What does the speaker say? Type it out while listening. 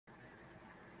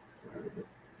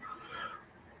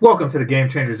Welcome to the Game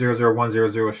Changer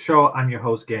 00100 show. I'm your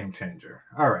host, Game Changer.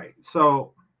 All right.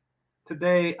 So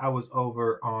today I was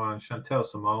over on Chantel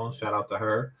Simone. Shout out to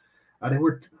her. They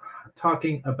were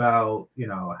talking about,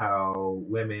 how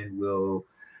women will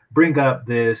bring up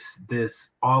this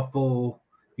awful,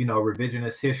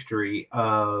 revisionist history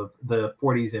of the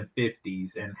 40s and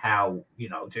 50s and how,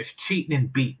 just cheating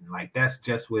and beating. Like that's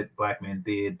just what black men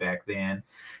did back then.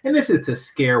 And this is to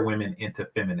scare women into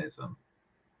feminism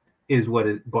is what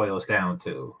it boils down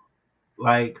to.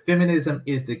 Like feminism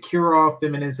is the cure all.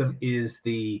 Feminism is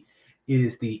the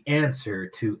answer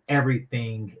to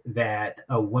everything that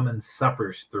a woman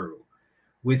suffers through,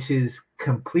 which is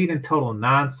complete and total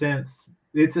nonsense.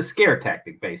 It's a scare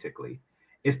tactic, basically.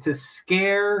 It's to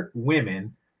scare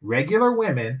women, regular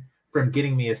women, from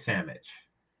getting me a sandwich.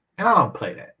 And I don't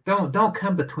play that. Don't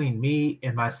come between me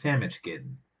and my sandwich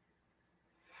getting.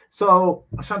 So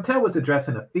Chantel was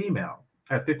addressing a female,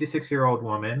 a 56-year-old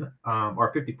woman,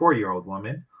 or 54-year-old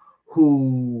woman,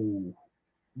 who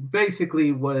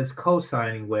basically was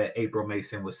co-signing what April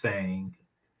Mason was saying,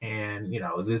 and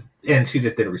and she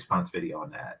just did a response video on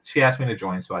that. She asked me to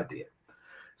join, so I did.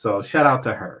 So shout out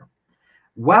to her.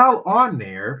 While on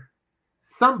there,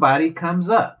 somebody comes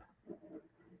up,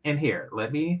 and here,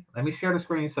 let me share the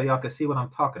screen so y'all can see what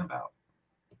I'm talking about.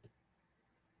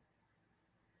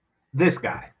 This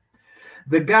guy.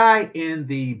 The guy in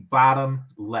the bottom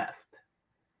left.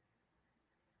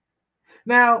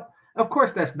 Now, of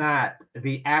course, that's not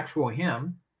the actual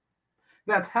him.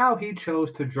 That's how he chose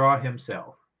to draw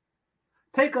himself.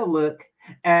 Take a look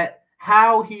at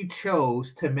how he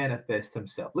chose to manifest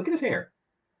himself. Look at his hair.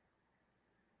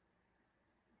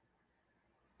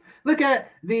 Look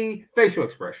at the facial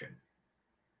expression.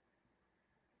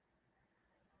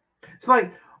 It's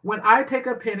like when I take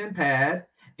a pen and pad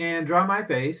and draw my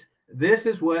face, this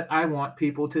is what I want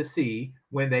people to see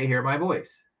when they hear my voice.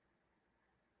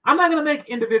 I'm not going to make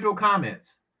individual comments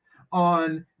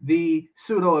on the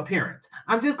pseudo appearance.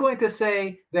 I'm just going to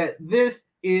say that this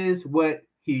is what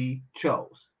he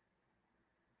chose.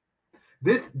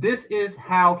 This is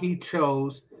how he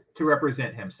chose to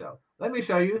represent himself. Let me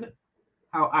show you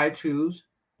how I choose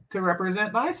to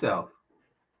represent myself.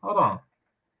 Hold on.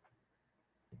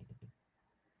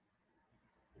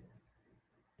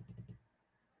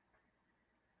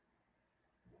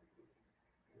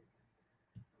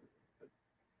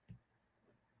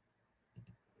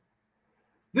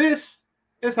 This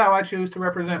is how I choose to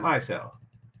represent myself.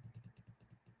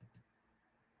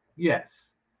 Yes.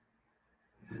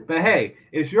 But hey,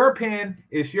 it's your pen,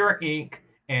 it's your ink,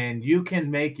 and you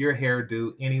can make your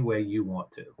hairdo any way you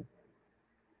want to.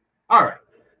 All right.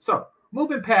 So,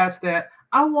 moving past that,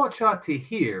 I want y'all to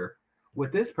hear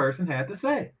what this person had to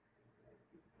say.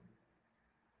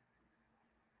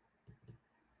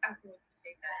 I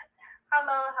appreciate that.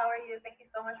 Hello, how are you? Thank you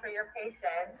so much for your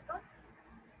patience.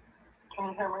 Can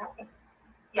you hear me?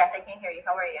 Yes, I can hear you.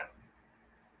 How are you?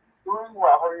 Doing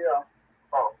well. How are you?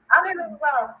 Oh, I'm doing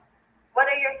well. What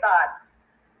are your thoughts?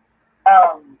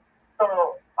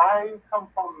 so I come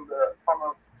from a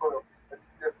sort of a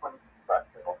different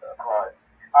perspective of it,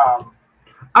 right?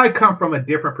 I come from a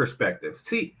different perspective.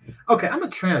 See, okay, I'm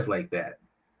going to translate that.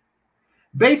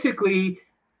 Basically,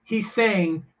 he's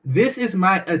saying this is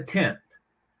my attempt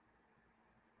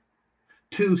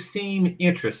to seem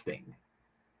interesting.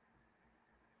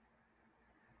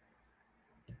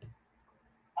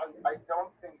 I don't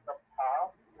think the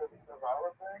past is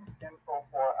irrelevant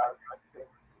insofar as I think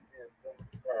it is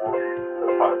informed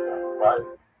the present,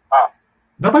 right? Ah,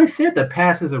 Nobody said the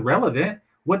past is irrelevant.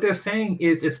 What they're saying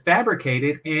is it's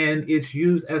fabricated and it's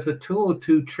used as a tool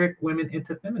to trick women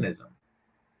into feminism.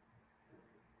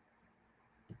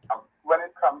 when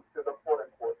it comes to the quote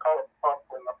unquote color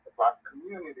suffering of the black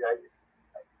community,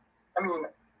 I mean,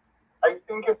 I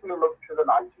think if we look to the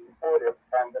 1940s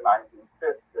and the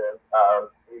 1950s as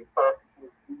a person who's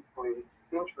deeply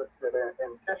interested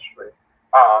in history,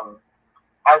 um,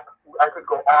 I, I could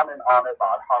go on and on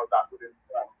about how that would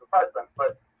inform the present.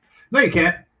 But No, you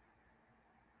can't.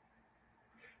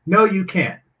 No, you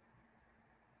can't.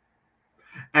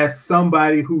 As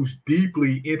somebody who's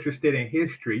deeply interested in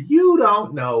history, you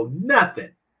don't know nothing.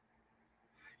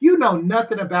 You know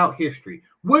nothing about history.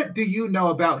 What do you know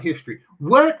about history?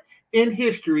 What in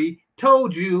history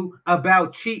told you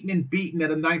about cheating and beating in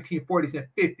the 1940s and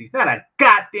 50s? Not a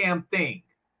goddamn thing.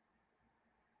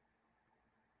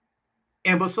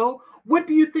 Imbecile. What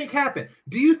do you think happened?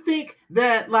 Do you think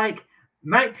that like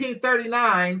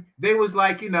 1939, they was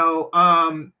like,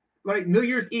 like New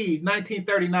Year's Eve,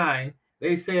 1939,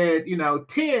 they said,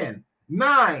 10,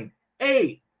 9,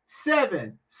 8,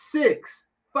 7, 6,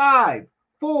 5,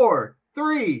 4,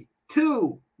 3,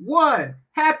 2, 1,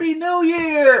 Happy New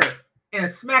Year,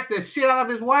 and smack the shit out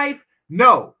of his wife?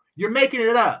 No, you're making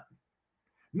it up.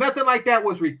 Nothing like that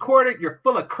was recorded. You're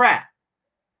full of crap.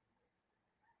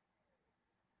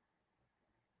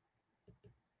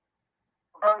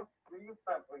 Very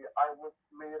recently, I was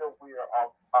made aware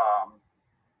of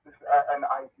an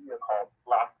idea called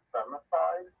black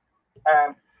femicide,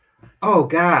 and oh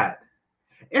God,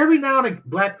 every now and again,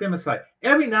 black femicide.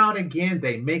 Every now and again,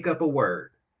 they make up a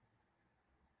word.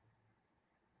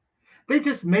 They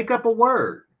just make up a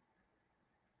word.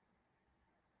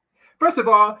 First of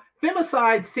all,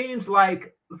 femicide seems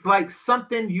like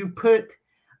something you put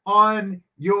on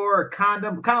your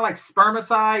condom, kind of like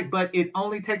spermicide, but it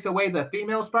only takes away the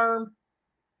female sperm.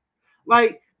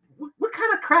 Like, what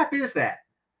kind of crap is that?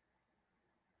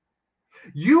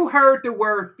 You heard the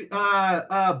word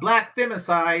black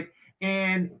femicide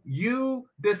and you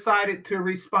decided to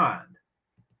respond.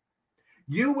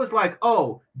 You was like,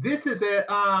 oh, this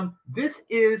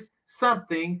is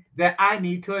something that I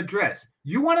need to address.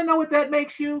 You want to know what that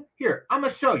makes you? Here, I'm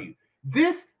gonna show you.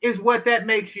 This is what that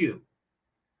makes you.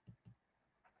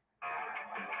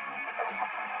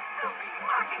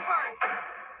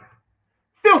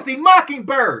 Filthy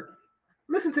Mockingbird.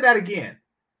 Listen to that again.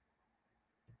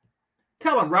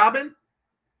 Tell him, Robin.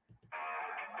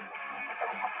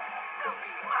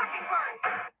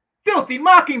 Filthy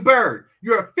Mockingbird.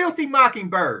 You're a filthy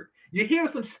mockingbird. You hear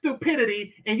some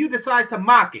stupidity and you decide to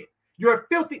mock it. You're a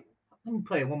filthy. Let me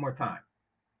play it one more time.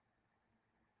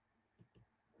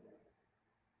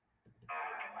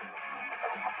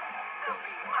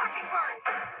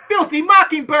 Filthy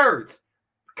mockingbirds.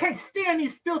 Can't stand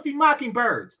these filthy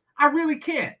mockingbirds. I really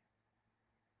can't.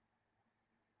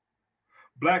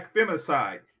 Black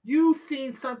femicide. You've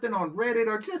seen something on Reddit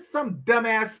or just some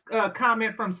dumbass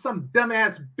comment from some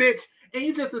dumbass bitch, and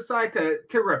you just decide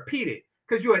to repeat it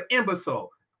because you're an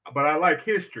imbecile. But I like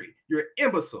history. You're an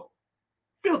imbecile.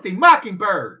 Filthy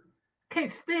mockingbird.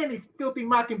 Can't stand these filthy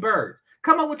mockingbirds.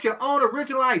 Come up with your own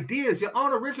original ideas, your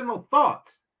own original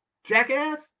thoughts.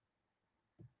 Jackass.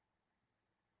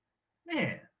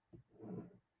 Man.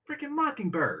 Freaking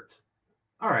mockingbirds.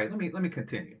 All right, let me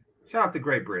continue. Shout out to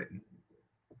Great Britain.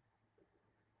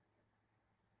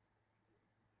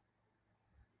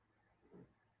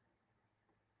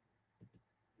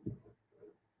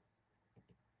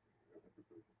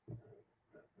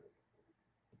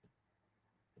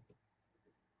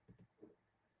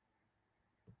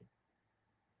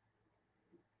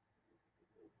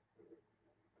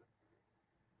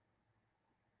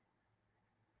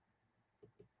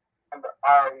 And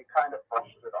I kind of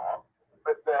brushed it off.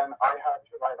 But then I had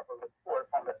to write up a report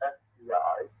from the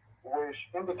FBI, which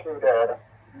indicated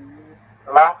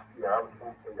last year, I was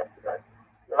going to say yesterday,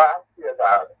 last year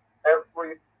that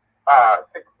every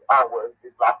 6 hours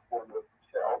a black woman was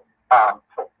killed,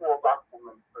 so 4 black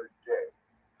women per day.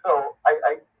 So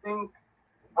I think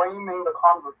framing the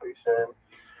conversation.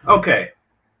 Okay.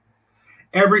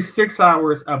 Every 6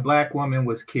 hours a black woman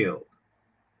was killed.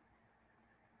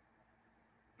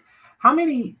 How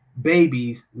many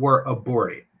babies were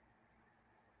aborted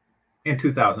in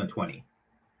 2020?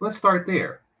 Let's start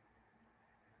there.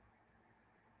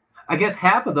 I guess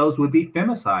half of those would be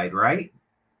femicide, right?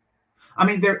 I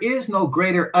mean, there is no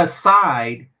greater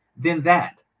aside than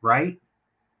that, right?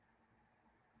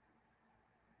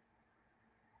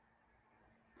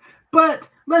 But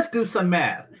let's do some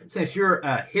math. Since you're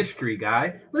a history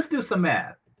guy, let's do some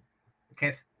math.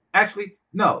 Okay. Actually,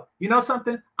 no. You know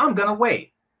something? I'm going to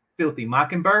wait. Filthy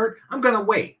mockingbird. I'm going to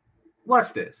wait.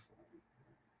 Watch this.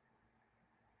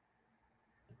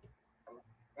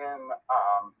 In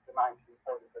the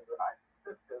 1940s and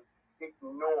the 1950s,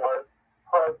 ignores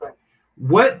present.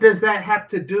 What does that have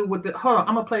to do with the... Hold on,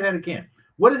 I'm going to play that again.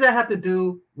 What does that have to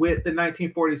do with the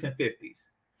 1940s and 50s?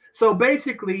 So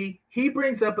basically, he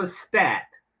brings up a stat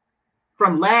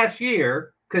from last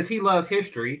year, because he loves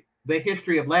history, the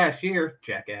history of last year,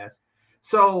 jackass.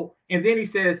 So, and then he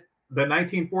says the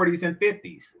 1940s and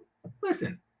 50s.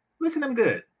 Listen them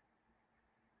good.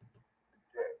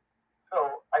 So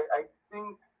I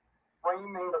think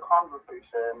framing the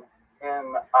conversation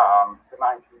in the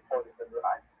 1940s and the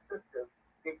 1950s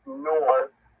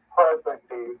ignores present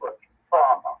day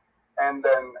trauma. And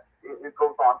then it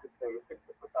goes on to say 60%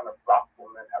 of black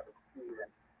women have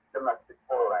experienced domestic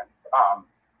violence,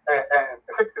 and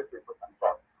 63%,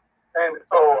 sorry. And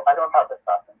so I don't have the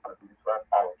stats in front of me, so I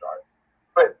apologize.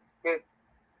 But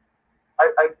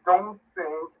I don't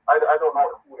think, I don't know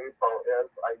who April is.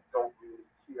 I don't really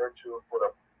care to sort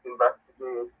of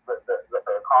investigate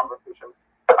the conversation.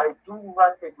 But I do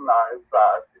recognize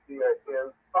that there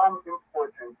is some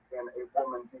importance in a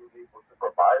woman being able to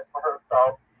provide for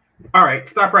herself right,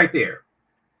 stop right there.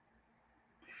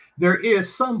 There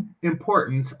is some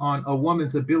importance on a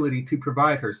woman's ability to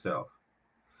provide herself.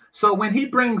 So when he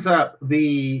brings up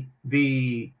the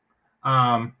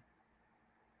 4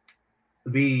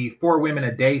 women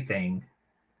a day thing,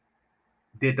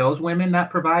 did those women not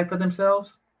provide for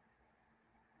themselves?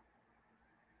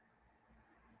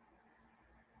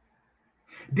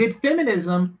 Did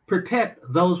feminism protect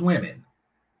those women?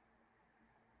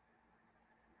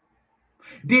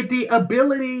 Did the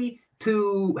ability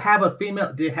to have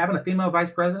having a female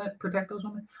vice president protect those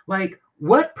women? Like,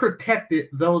 what protected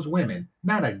those women?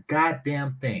 Not a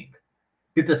goddamn thing.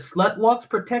 Did the slut walks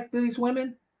protect these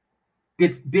women?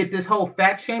 Did this whole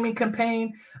fat shaming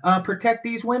campaign protect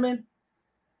these women?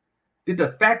 Did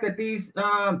the fact that these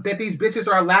bitches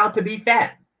are allowed to be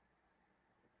fat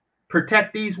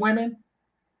protect these women?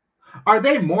 Are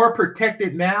they more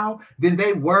protected now than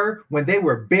they were when they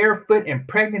were barefoot and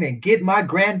pregnant and get my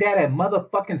granddad a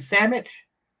motherfucking sandwich?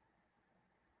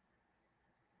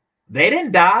 They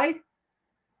didn't die.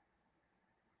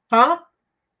 Huh?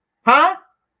 Huh?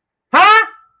 Huh?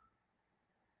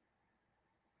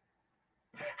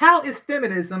 How is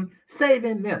feminism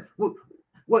saving them?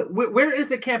 Where is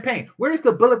the campaign? Where is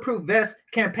the bulletproof vest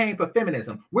campaign for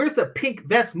feminism? Where's the pink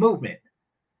vest movement?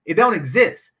 It don't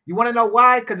exist. You want to know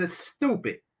why? Because it's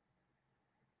stupid.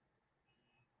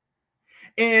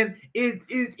 And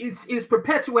it's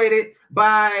perpetuated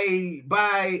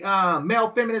by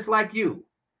male feminists like you.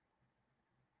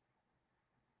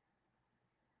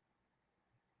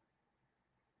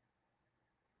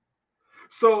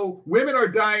 So women are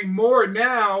dying more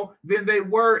now than they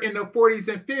were in the 40s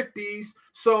and 50s.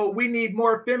 So we need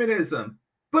more feminism.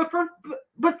 But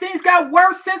things got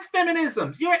worse since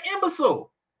feminism. You're an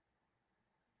imbecile.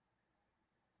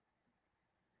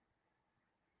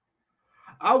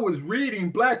 I was reading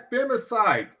Black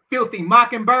Femicide, Filthy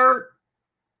Mockingbird.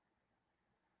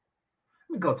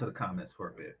 Let me go to the comments for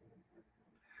a bit.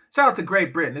 Shout out to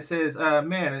Great Britain. It says,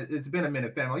 man, it's been a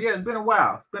minute, family. Yeah, it's been a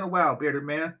while. It's been a while, Bearded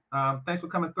Man. Thanks for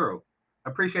coming through. I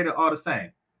appreciate it all the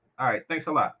same. All right, thanks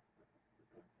a lot.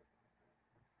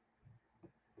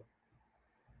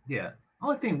 Yeah,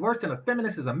 only thing worse than a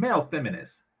feminist is a male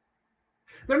feminist.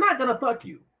 They're not going to fuck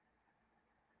you.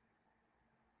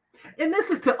 And this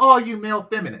is to all you male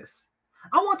feminists.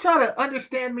 I want y'all to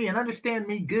understand me and understand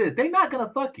me good. They're not going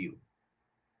to fuck you.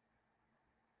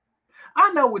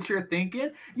 I know what you're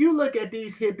thinking. You look at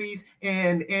these hippies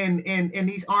and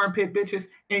these armpit bitches,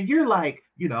 and you're like,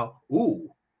 ooh,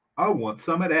 I want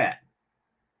some of that.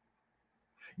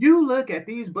 You look at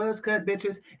these buzzcut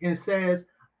bitches and says,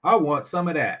 I want some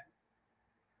of that.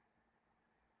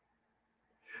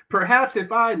 Perhaps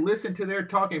if I listen to their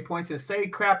talking points and say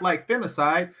crap like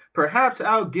femicide, perhaps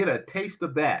I'll get a taste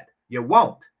of that. You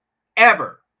won't.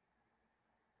 Ever.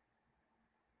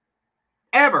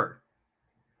 Ever.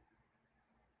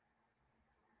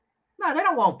 No, they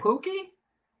don't want Pookie.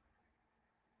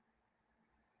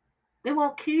 They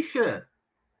want Keisha.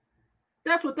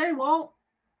 That's what they want.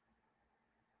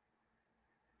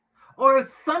 Or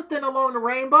something along the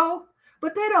rainbow.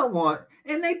 But they don't want,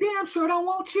 and they damn sure don't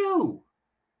want you.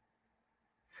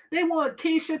 They want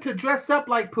Keisha to dress up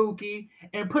like Pookie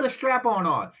and put a strap-on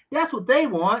on. That's what they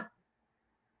want.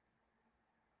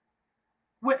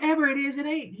 Whatever it is, it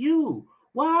ain't you.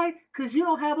 Why? Because you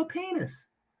don't have a penis.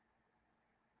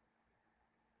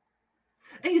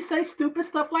 And you say stupid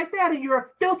stuff like that, and you're a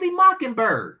filthy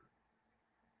mockingbird.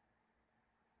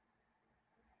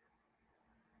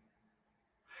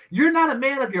 You're not a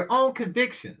man of your own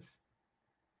convictions.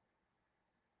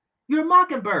 You're a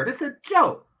mockingbird. It's a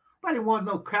joke. Nobody want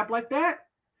no crap like that.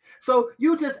 So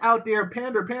you just out there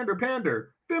pander.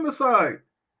 Femicide.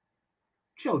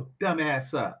 Get your dumb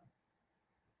ass up.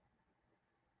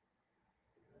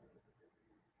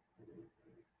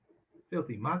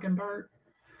 Filthy mockingbird.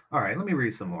 All right, let me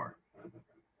read some more.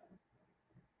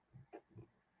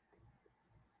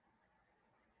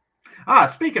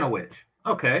 Speaking of which,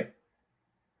 okay.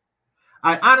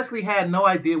 I honestly had no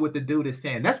idea what the dude is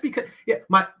saying. That's because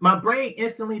my brain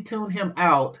instantly tuned him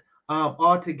out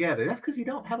altogether. That's because he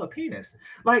don't have a penis.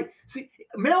 Like, see,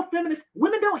 male feminists,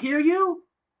 women don't hear you.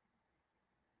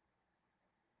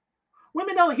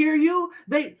 Women don't hear you.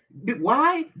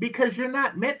 Why? Because you're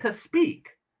not meant to speak.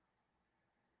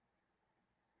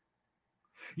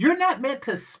 You're not meant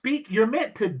to speak. You're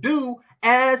meant to do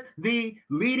as the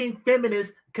leading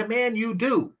feminists command you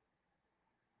do.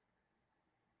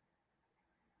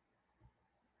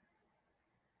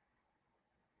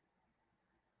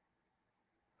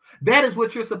 That is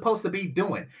what you're supposed to be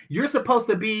doing. You're supposed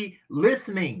to be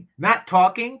listening, not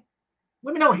talking.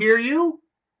 Women don't hear you.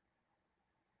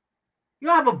 You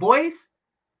don't have a voice.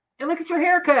 And look at your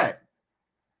haircut.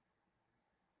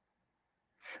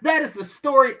 That is the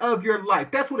story of your life.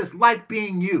 That's what it's like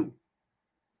being you.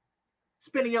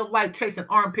 Spending your life chasing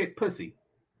armpit pussy.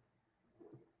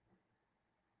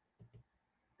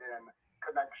 In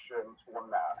connection to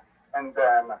that. And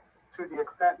then to the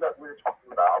extent that we're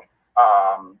talking about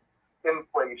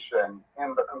inflation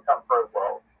in the contemporary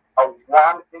world, a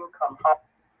one income household.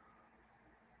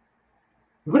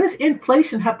 What does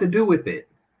inflation have to do with it?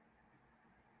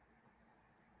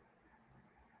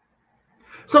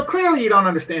 So clearly you don't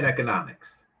understand economics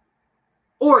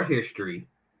or history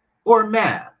or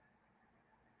math.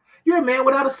 You're a man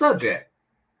without a subject.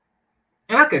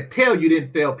 And I could tell you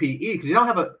didn't fail PE because you don't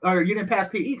have a, or you didn't pass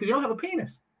PE because you don't have a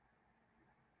penis.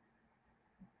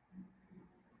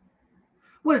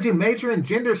 What did you major in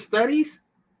gender studies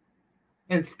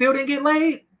and still didn't get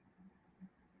laid?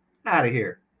 Out of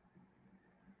here.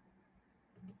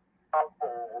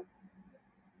 Household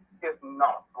is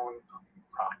not going to be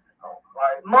practical,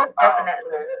 right? Most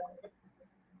definitely.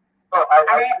 So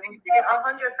I think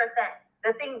 100%.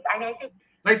 The thing, and I think.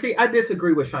 Like, see, I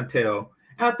disagree with Chantel.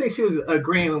 And I think she was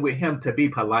agreeing with him to be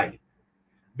polite.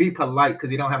 Be polite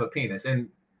because you don't have a penis.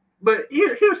 But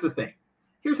here's the thing.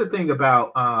 Here's the thing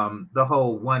about the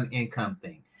whole one income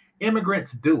thing.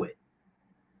 Immigrants do it.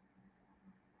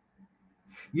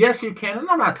 Yes, you can. And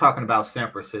I'm not talking about San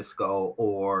Francisco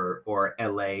or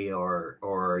LA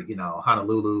or you know,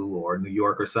 Honolulu or New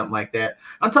York or something like that.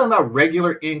 I'm talking about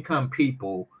regular income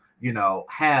people, you know,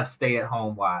 have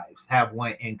stay-at-home wives, have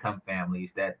one income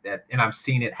families that and I've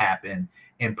seen it happen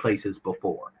in places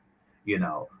before. You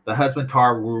know, the husband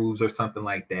tar roofs or something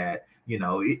like that. You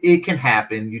know, it can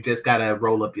happen. You just gotta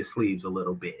roll up your sleeves a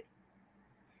little bit.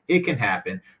 It can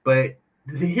happen. But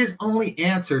his only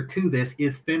answer to this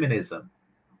is feminism,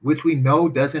 which we know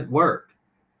doesn't work.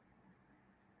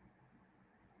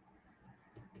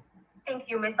 I think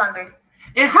you misunderstood.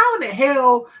 And how in the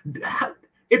hell,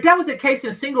 if that was the case,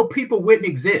 then single people wouldn't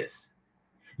exist.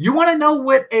 You want to know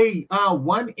what a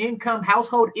one income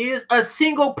household is? A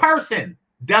single person,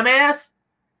 dumbass.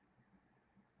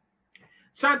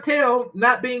 Chantel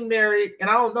not being married, and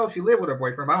I don't know if she lived with her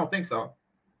boyfriend, but I don't think so.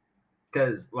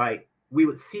 Because like we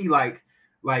would see like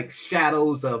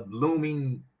shadows of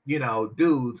looming, you know,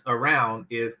 dudes around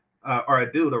if or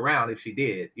a dude around if she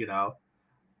did, you know,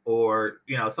 or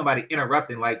you know, somebody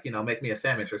interrupting, like, you know, make me a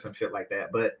sandwich or some shit like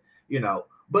that. But you know,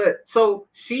 but so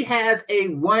she has a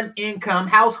one income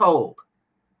household.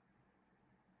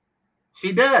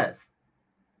 She does.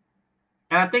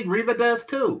 And I think Reva does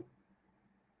too.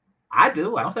 I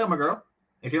do. I don't stay with my girl.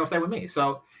 And she don't stay with me.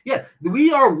 So yeah,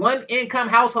 we are one income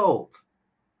households.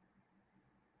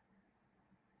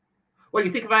 Well,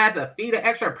 you think if I had to feed an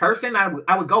extra person,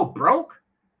 I would go broke?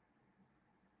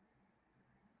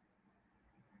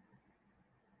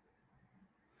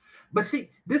 But see,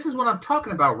 this is what I'm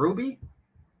talking about, Ruby.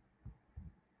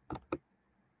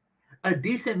 A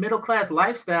decent middle class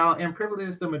lifestyle and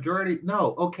privilege the majority.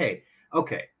 No, okay.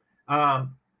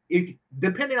 If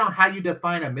depending on how you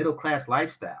define a middle class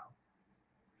lifestyle,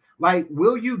 like,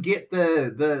 will you get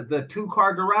the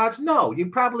 2-car garage? No, you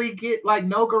probably get like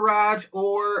no garage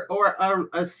or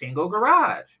a single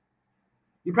garage.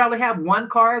 You probably have one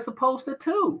car as opposed to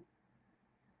two.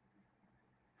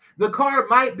 The car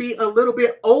might be a little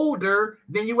bit older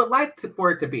than you would like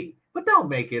for it to be, but don't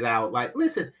make it out like,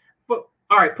 listen, but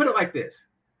all right, put it like this.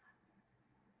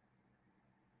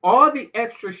 All the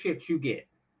extra shit you get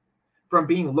from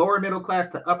being lower middle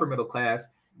class to upper middle class,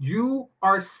 you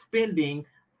are spending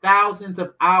thousands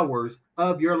of hours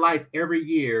of your life every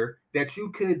year that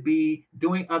you could be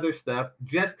doing other stuff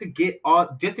just to get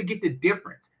the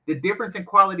difference in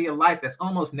quality of life that's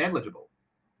almost negligible.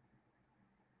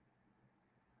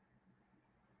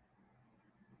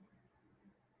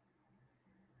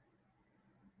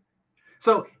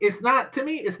 So it's not, to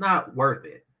me, it's not worth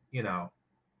it, you know.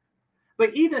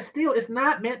 But even still, it's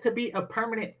not meant to be a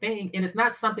permanent thing, and it's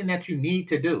not something that you need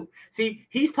to do. See,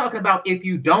 he's talking about if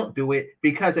you don't do it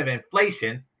because of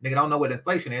inflation. Nigga don't know what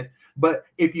inflation is, but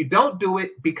if you don't do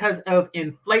it because of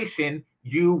inflation,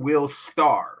 you will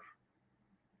starve.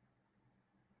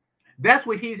 That's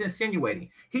what he's insinuating.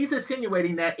 He's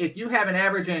insinuating that if you have an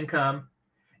average income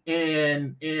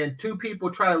and two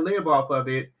people try to live off of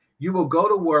it, you will go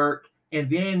to work, and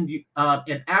then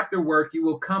and after work you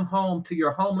will come home to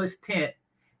your homeless tent,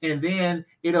 and then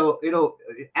it'll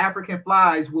African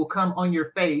flies will come on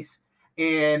your face,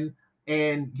 and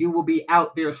you will be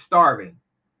out there starving.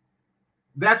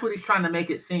 That's what he's trying to make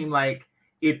it seem like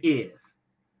it is.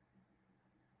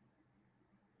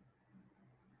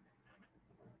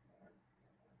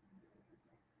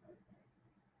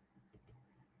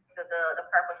 the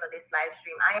purpose of this live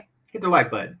stream. I Hit the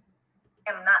like button.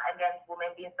 am not against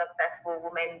women being successful,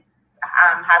 women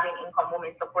having income,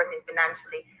 women supporting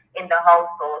financially in the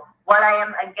household. What I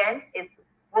am against is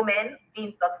women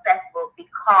being successful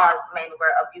because men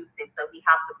were abusive. So we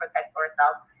have to protect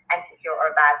ourselves and secure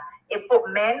our bags. It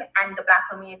put men and the Black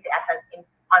community at an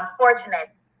unfortunate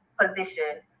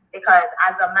position, because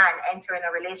as a man entering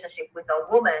a relationship with a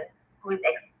woman who is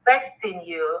expecting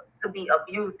you to be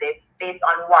abusive based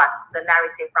on what the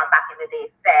narrative from back in the day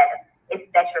said, it's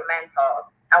detrimental.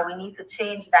 And we need to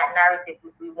change that narrative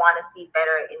if we want to see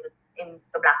better in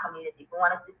the Black community. We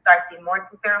want to start seeing more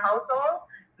two-parent households.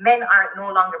 Men are no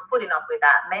longer putting up with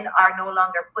that. Men are no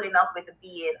longer putting up with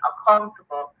being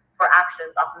accountable for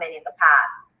actions of men in the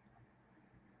past.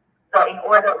 So in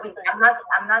order, I'm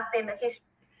not saying the history.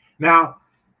 Now,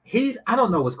 I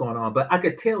don't know what's going on, but I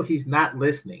could tell he's not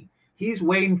listening. He's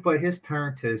waiting for his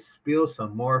turn to spill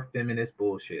some more feminist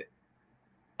bullshit.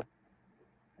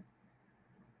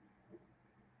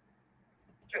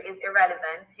 History is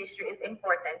irrelevant. History is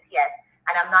important, yes.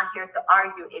 And I'm not here to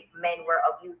argue if men were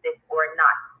abusive or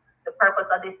not. The purpose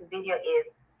of this video is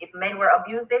if men were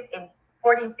abusive in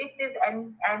 40s, 50s,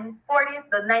 and 40s,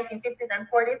 the 1950s and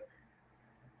 40s,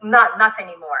 not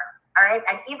anymore. All right.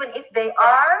 And even if they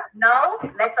are, no,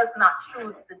 let us not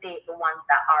choose to date the ones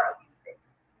that are abusive.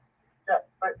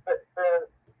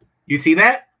 You see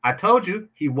that? I told you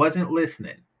he wasn't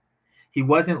listening. He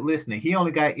wasn't listening. He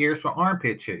only got ears for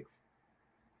armpit chicks.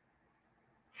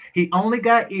 He only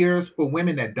got ears for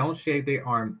women that don't shave their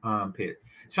armpit.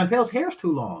 Chantel's hair's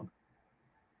too long.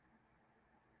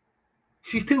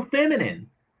 She's too feminine.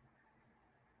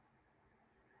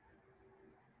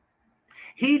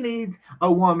 He needs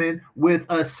a woman with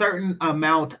a certain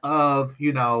amount of,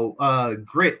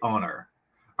 grit on her,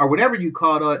 or whatever you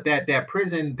call it, that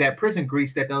prison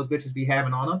grease that those bitches be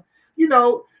having on them.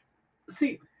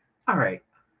 See, all right.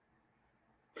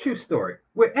 True story.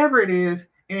 Wherever it is,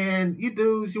 and you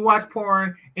dudes, you watch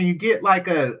porn and you get like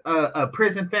a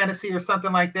prison fantasy or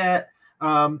something like that.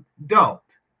 Don't,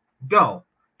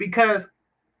 because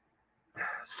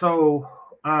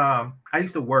I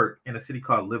used to work in a city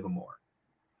called Livermore.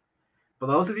 For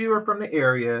those of you who are from the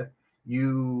area,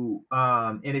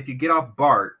 and if you get off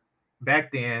BART,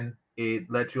 back then it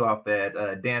let you off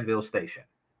at Danville Station,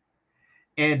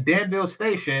 and Danville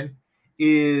Station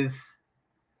is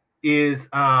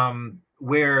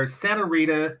where Santa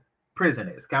Rita Prison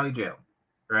is, county jail,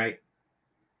 right?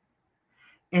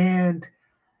 And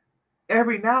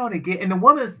every now and again, and the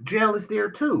women's jail is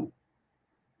there too.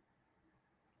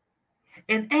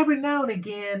 And every now and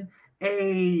again,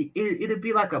 it'd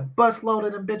be like a busload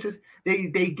of them bitches.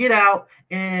 They get out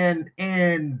and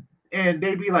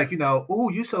they be like, oh,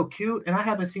 you so cute, and I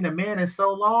haven't seen a man in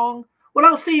so long. Well,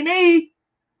 don't see me.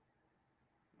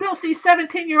 They'll see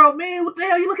 17-year-old me. What the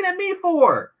hell are you looking at me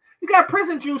for? You got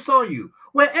prison juice on you.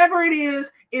 Whatever it is,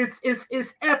 it's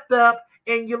effed up,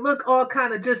 and you look all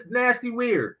kind of just nasty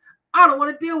weird. I don't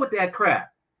want to deal with that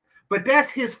crap. But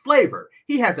that's his flavor.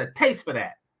 He has a taste for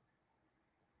that.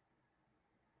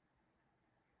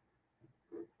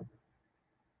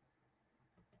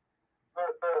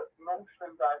 The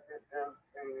notion that it is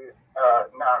a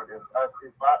narrative, as a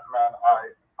Black man,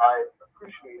 I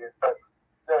appreciate it, but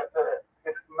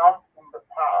it's not in the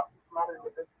past. It's not in the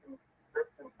distant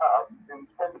past. In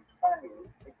 2020.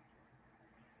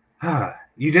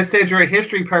 You just said you're a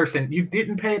history person. You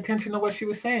didn't pay attention to what she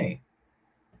was saying.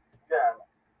 Yeah.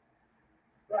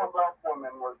 4 Black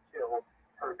women were killed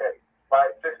per day.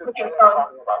 Right? This is Okay, what we're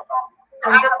talking about.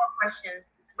 I have a question.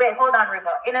 Wait, hold on,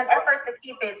 Riva. In an effort to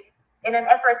keep it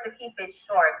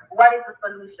short, what is the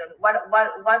solution? What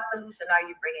solution are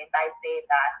you bringing by saying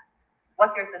that?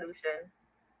 What's your solution?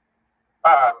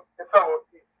 So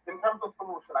in terms of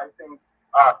solution, I think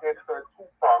it's a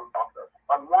two-pronged process.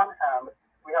 On one hand,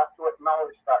 we have to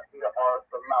acknowledge that there are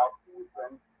some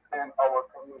malfeasance in our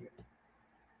community.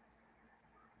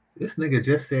 This nigga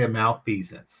just said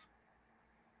malfeasance.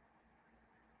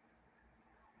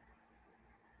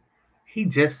 He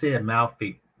just said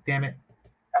malfeasance. Damn it.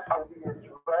 And how we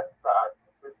address that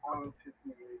is going to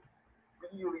be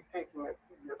really taking a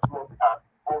serious look at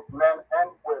both men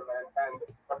and women and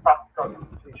the practical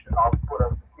implication of sort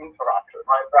of interaction,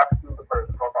 right? That's the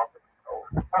first topic of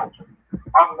interaction.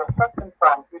 On the second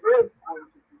front, it is going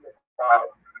to be about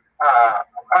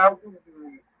how do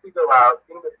we figure out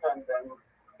independence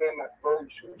in a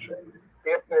relationship?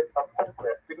 If it's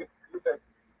appropriate.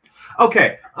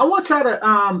 Okay, I want y'all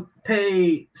to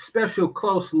take a special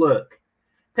close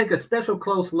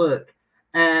look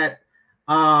at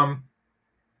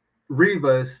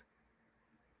Riva's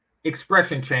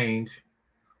expression change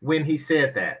when he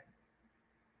said that.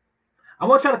 I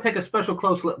want y'all to take a special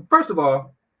close look. First of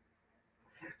all,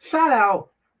 shout out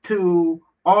to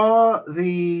all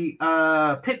the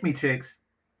pick me chicks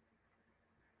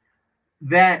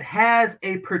that has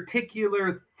a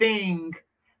particular thing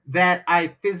that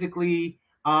I physically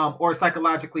or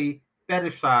psychologically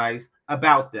fetishize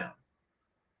about them.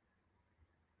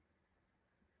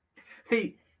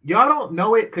 See, y'all don't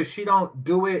know it because she don't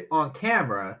do it on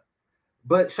camera,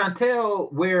 but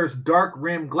Chantel wears dark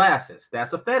rimmed glasses.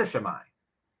 That's a fetish of mine.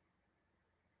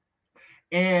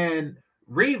 And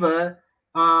Riva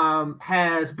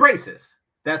has braces.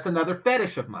 That's another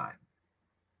fetish of mine.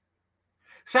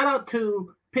 Shout out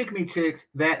to pick me chicks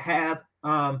that have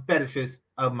fetishes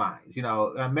of mine. You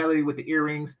know, Melody with the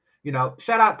earrings. You know,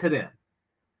 shout out to them.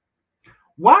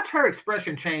 Watch her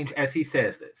expression change as he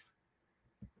says this.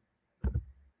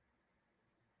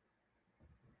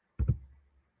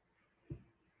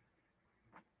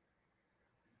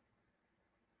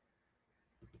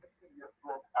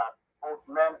 Look at both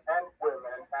men and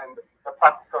women and the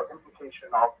practical implication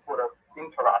of sort of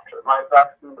interaction, right?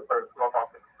 That's been the first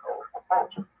philosophical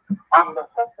approach. On the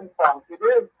second point, it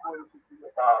is going to be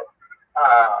about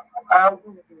how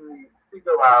do we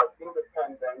figure out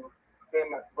independence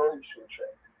in a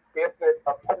relationship? Is it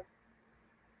a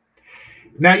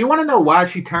Now, you want to know why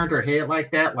she turned her head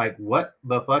like that? Like, what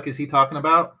the fuck is he talking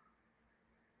about?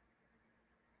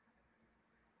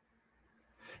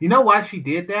 You know why she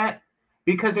did that?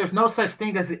 Because there's no such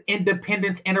thing as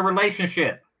independence in a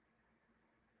relationship.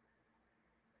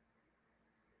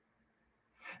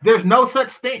 There's no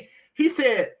such thing. He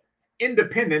said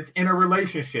independence in a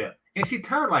relationship. And she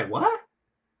turned like, what?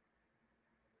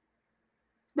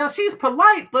 Now she's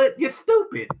polite, but you're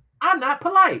stupid. I'm not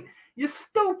polite. You're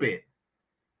stupid.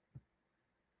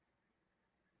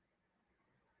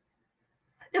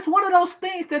 It's one of those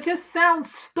things that just sounds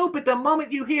stupid the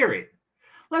moment you hear it.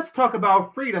 Let's talk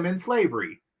about freedom and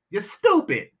slavery. You're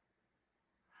stupid.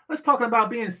 Let's talk about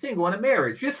being single in a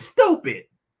marriage. You're stupid.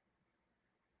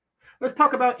 Let's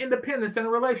talk about independence in a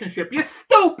relationship. You're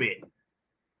stupid.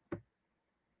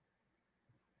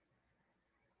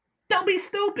 Don't be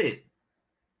stupid.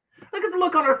 Look at the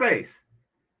look on her face.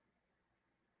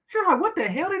 She's like, what the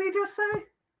hell did he just say?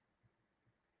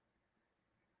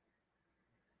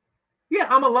 Yeah,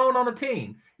 I'm alone on the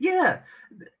team. Yeah,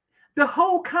 the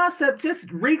whole concept just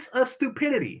reeks of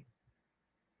stupidity.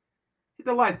 Hit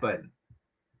the like button.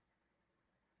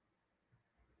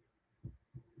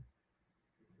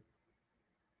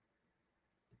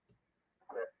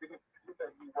 because you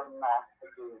said you were not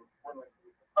against women to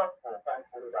be successful,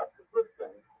 thankfully that's a good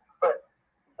thing. But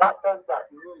what does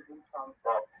that mean in terms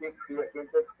of if you're able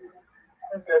to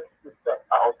who gets to step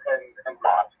out and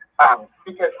not?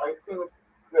 Because I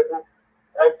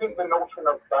think the notion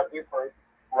of that is very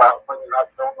well when you not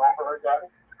don't know her again.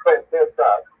 But there's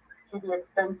that to the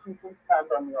extent you can stand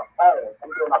on your own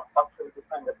and you're not actually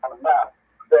dependent on a man,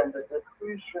 then the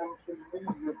decision to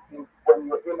leave is when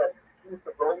you're in a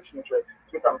abusive relationship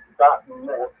becomes that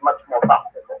much more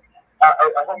practical. I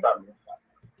hope that makes sense.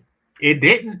 It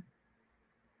didn't.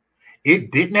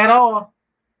 It didn't at all.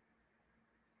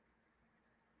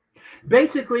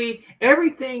 Basically,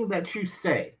 everything that you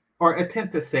say or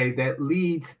attempt to say that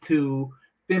leads to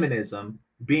feminism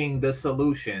being the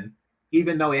solution,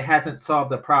 even though it hasn't solved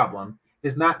the problem,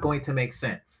 is not going to make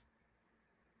sense.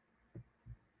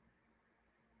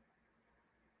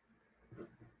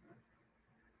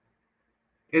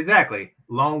 Exactly.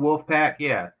 Lone wolf pack,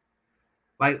 yeah.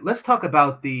 Like, let's talk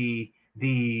about the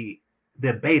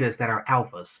betas that are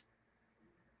alphas.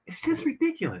 It's just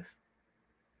ridiculous.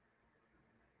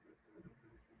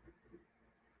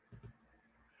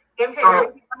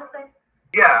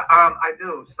 Yeah, I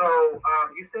do. So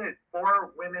you said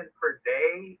 4 women per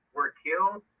day were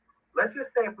killed. Let's just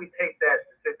say if we take that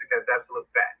statistic as absolute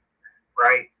fact,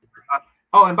 right?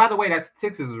 Oh, and by the way, that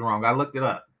Texas is wrong. I looked it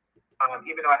up.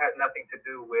 Even though it has nothing to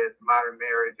do with modern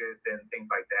marriages and things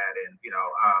like that, and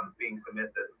being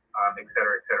submissive, et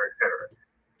cetera, et cetera, et cetera.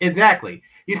 Exactly.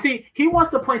 You see, he wants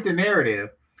to point the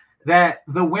narrative that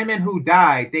the women who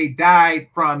died, they died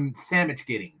from sandwich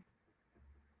getting.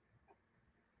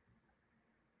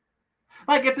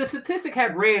 Like if the statistic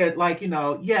had read, like,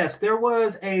 yes, there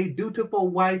was a dutiful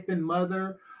wife and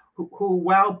mother who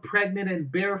while pregnant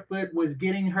and barefoot, was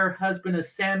getting her husband a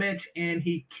sandwich and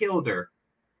he killed her.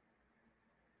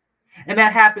 And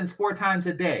that happens 4 times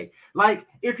a day. Like,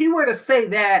 if he were to say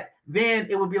that, then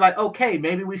it would be like, okay,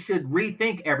 maybe we should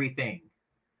rethink everything.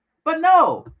 But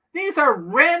no, these are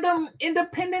random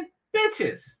independent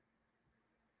bitches.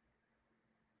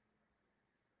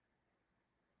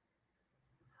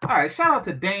 All right, shout out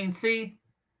to Dane C.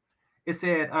 It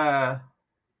said,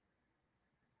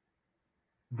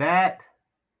 that,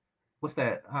 what's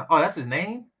that? Oh, that's his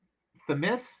name?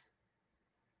 Themis?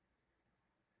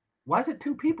 Why is it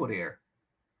two people there?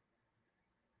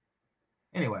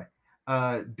 Anyway,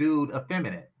 dude,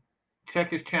 effeminate. Check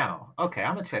his channel. Okay,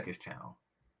 I'm gonna check his channel.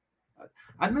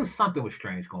 I knew something was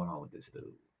strange going on with this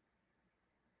dude.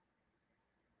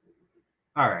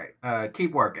 All right,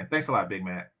 keep working. Thanks a lot, Big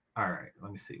Mac. All right,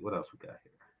 let me see what else we got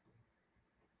here.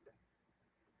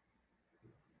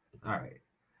 All right,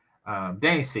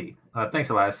 Danny C. Thanks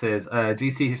a lot. It says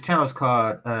GC. His channel is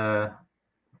called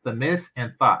The Miss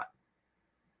and Thought.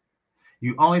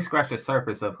 You only scratch the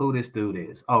surface of who this dude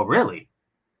is. Oh, really?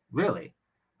 Really?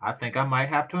 I think I might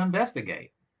have to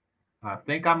investigate.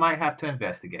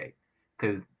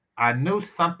 Because I knew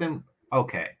something.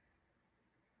 Okay.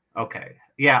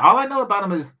 Yeah, all I know about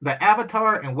him is the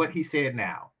avatar and what he said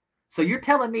now. So you're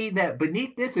telling me that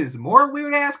beneath this is more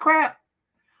weird ass crap?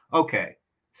 Okay.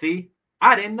 See,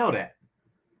 I didn't know that.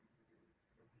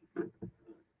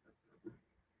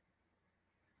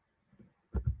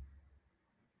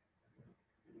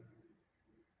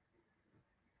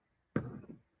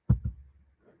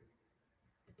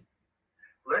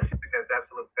 Let's just think that's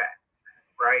absolute fact,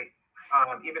 right?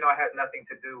 Even though it has nothing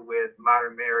to do with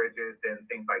modern marriages and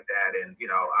things like that, and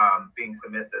being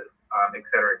submissive, et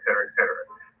cetera, et cetera, et cetera.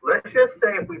 Let's just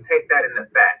say if we take that in the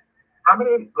fact, how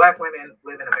many Black women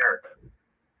live in America?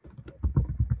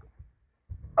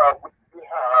 We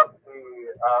have 13%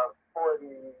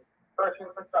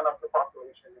 of the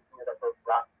population is made up of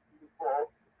Black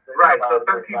people. Right. So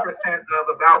 13% of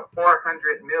about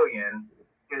 400 million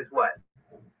is what?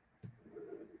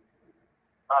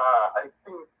 I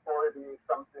think 40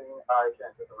 something. I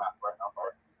can't do the math right now.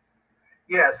 Sorry.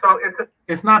 Yeah, so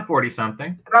it's not 40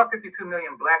 something. About 52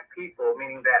 million Black people,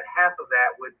 meaning that half of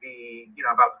that would be,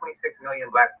 about 26 million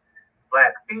Black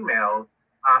females.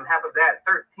 Half of that,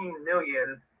 13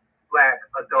 million Black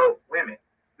adult women.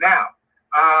 Now,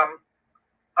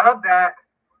 of that,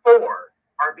 4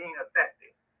 are being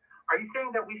affected. Are you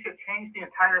saying that we should change the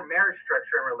entire marriage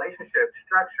structure and relationship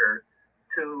structure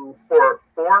for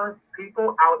 4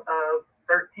 people out of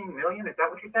 13 million? Is that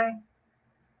what you're saying?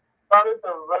 That is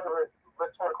a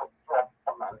rhetorical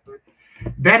format.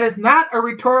 That is not a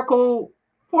rhetorical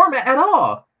format at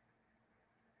all.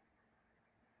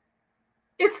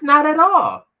 It's not at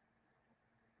all.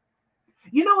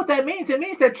 You know what that means? It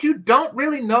means that you don't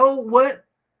really know what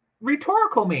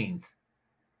rhetorical means.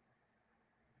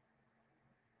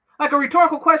 Like a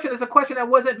rhetorical question is a question that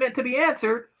wasn't meant to be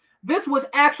answered. This was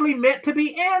actually meant to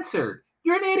be answered.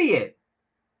 You're an idiot.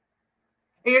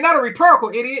 And you're not a rhetorical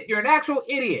idiot. You're an actual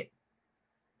idiot.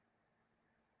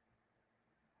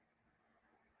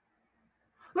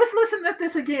 Let's listen to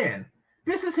this again.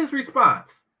 This is his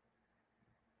response.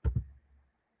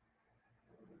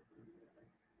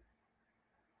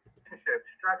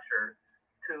 Structure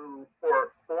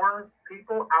for 4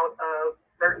 people out of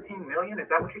 13 million. Is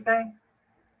that what you're saying?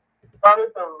 That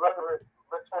is a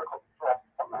rhetorical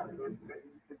format.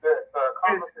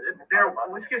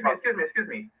 Excuse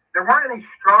me. There weren't any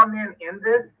straw men in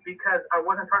this because I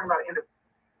wasn't talking about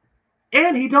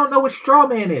And he don't know what straw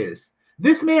man is.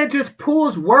 This man just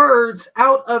pulls words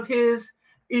out of his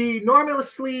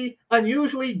enormously,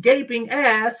 unusually gaping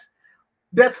ass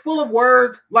that's full of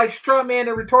words like straw man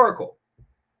and rhetorical,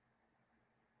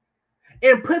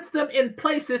 and puts them in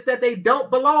places that they don't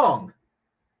belong.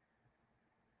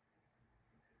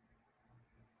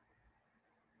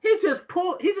 He just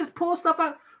pulls stuff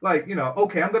out. Like,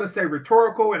 okay, I'm going to say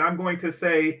rhetorical, and I'm going to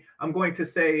say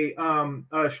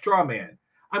straw man.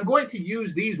 I'm going to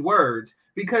use these words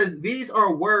because these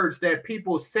are words that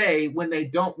people say when they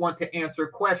don't want to answer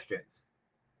questions.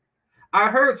 I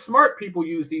heard smart people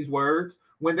use these words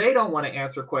when they don't want to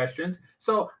answer questions.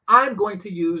 So I'm going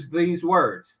to use these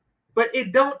words, but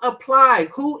it don't apply.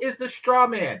 Who is the straw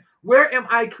man? Where am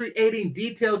I creating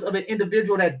details of an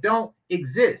individual that don't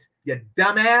exist? You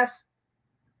dumbass.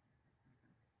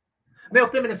 Male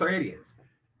feminists are idiots.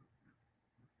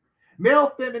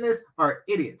 Male feminists are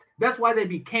idiots. That's why they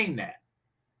became that.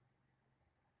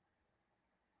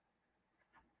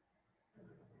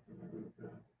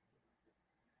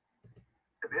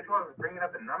 Individual is bringing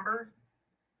up the numbers.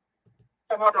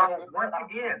 So once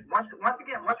again,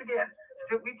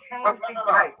 should we change the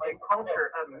life and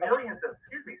culture of millions of?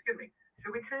 Excuse me.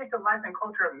 Should we change the life and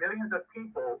culture of millions of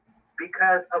people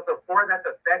because of the 4 that's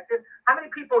affected? How many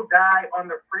people die on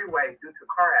the freeway due to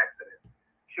car accidents?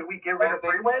 Should we get rid of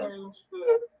freeways?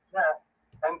 Yes,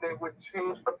 and they would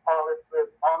change the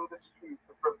policies on the street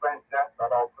to prevent death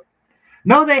at all.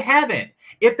 No, they haven't.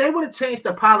 If they would have changed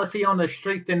the policy on the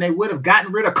streets, then they would have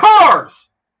gotten rid of cars.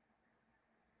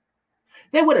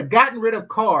 They would have gotten rid of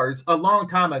cars a long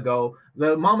time ago,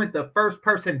 the moment the first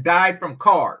person died from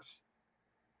cars.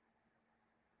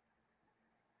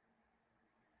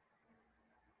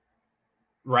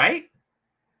 Right?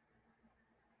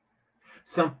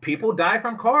 Some people die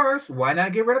from cars. Why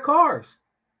not get rid of cars?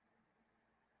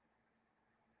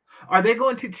 Are they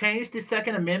going to change the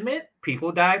Second Amendment?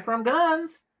 People die from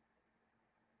guns.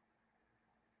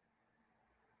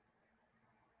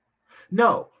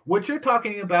 No, what you're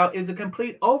talking about is a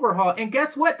complete overhaul. And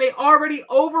guess what? They already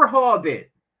overhauled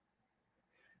it.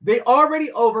 They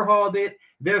already overhauled it.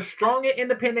 They're strong and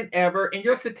independent ever. And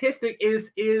your statistic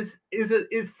is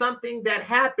something that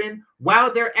happened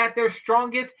while they're at their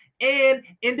strongest and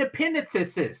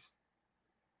independentists.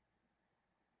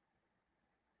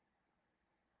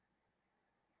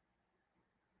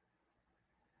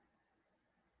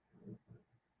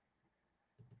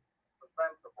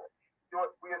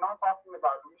 We are not talking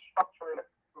about restructuring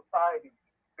society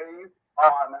based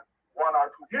on one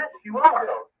or two. Yes, you are.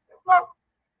 It's not.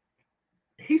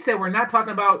 He said we're not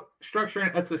talking about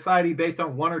structuring a society based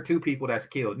on one or two people that's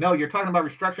killed. No, you're talking about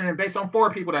restructuring it based on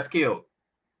 4 people that's killed.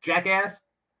 Jackass.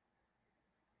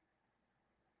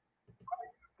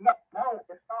 No,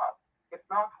 it's not. It's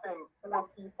not saying 4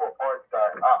 people are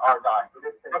dying.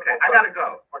 Okay, I gotta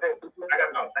go. I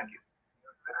gotta go. Thank you.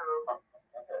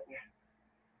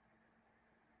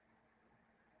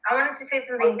 I wanted to say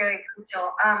something very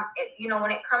crucial.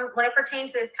 When it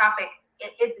pertains to this topic,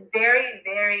 it's very,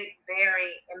 very,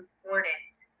 very important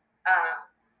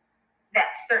that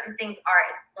certain things are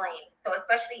explained. So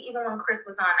especially even when Chris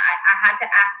was on, I had to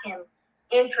ask him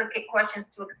intricate questions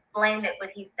to explain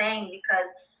what he's saying, because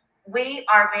we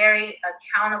are very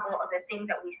accountable of the things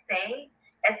that we say,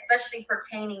 especially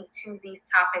pertaining to these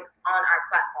topics on our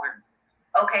platforms.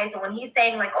 Okay, so when he's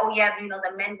saying like, oh yeah,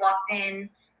 the men walked in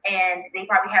and they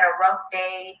probably had a rough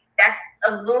day, that's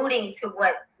alluding to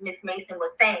what Ms. Mason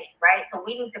was saying, right? So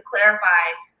we need to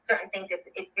clarify certain things.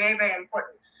 It's very, very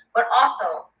important. But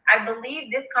also, I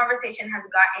believe this conversation has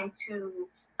gotten to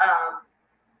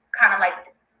kind of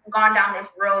like gone down this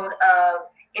road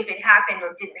of if it happened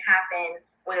or didn't happen,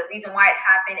 or the reason why it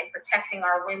happened, and protecting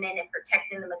our women and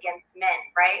protecting them against men,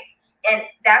 right? And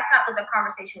that's not what the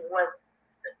conversation was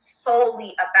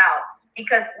solely about,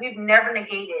 because we've never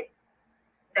negated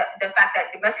the fact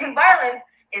that domestic violence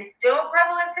is still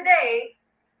prevalent today,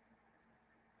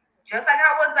 just like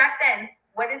how it was back then.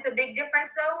 What is the big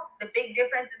difference, though? The big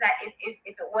difference is that if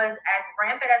it was as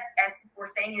rampant as people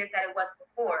were saying that it was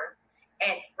before,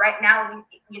 and right now,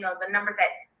 the numbers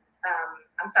that,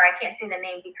 I'm sorry, I can't see the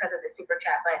name because of the super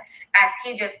chat, but as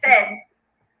he just said,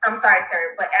 I'm sorry,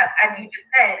 sir, but as you just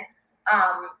said,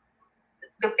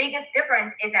 the biggest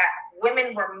difference is that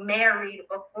women were married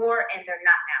before and they're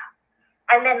not now.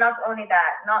 And then not only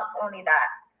that,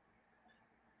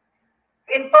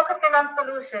 in focusing on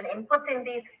solution, in putting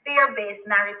these fear-based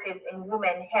narratives in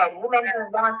women's head, women who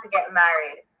want to get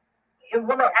married,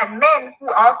 women and men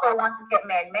who also want to get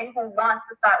married, men who want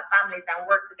to start families and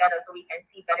work together so we can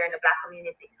see better in the Black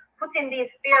community, putting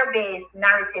these fear-based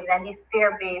narratives and these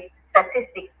fear-based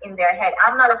statistics in their head.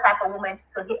 I'm not a type of woman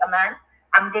to hit a man.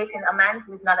 I'm dating a man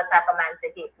who's not a type of man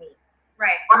to hit me.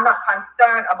 Right. I'm not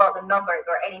concerned about the numbers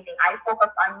or anything. I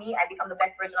focus on me. I become the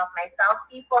best version of myself.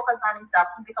 He focuses on himself.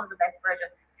 He becomes the best version.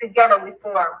 Together we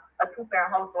form a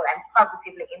 2-parent household and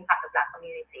positively impact the Black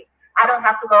community. I don't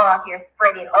have to go out here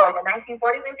spreading, in the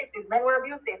 1940s and 50s, men were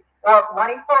abusive, or 1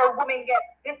 in 4 women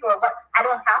get this or what. I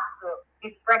don't have to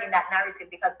be spreading that narrative,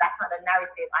 because that's not the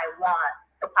narrative I want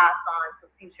to pass on to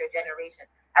future generations.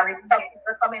 I respect you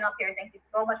for coming up here. Thank you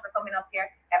so much for coming up here.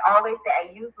 I always say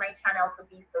I use my channel to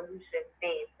be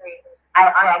solution-based.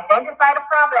 I identify the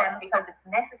problem because it's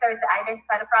necessary to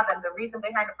identify the problem, the reason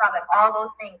behind the problem, all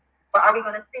those things. But are we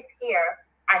going to sit here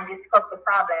and discuss the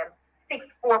problem 6,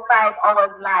 4, 5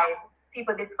 hours live,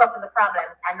 people discussing the problem,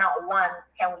 and not one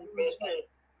can we say, hey,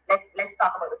 let's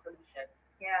talk about the solution.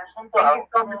 Yeah. Thank you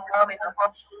so much for coming up.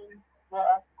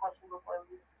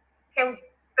 Can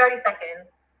 30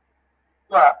 seconds.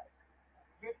 Yeah.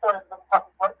 You said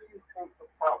what do you think the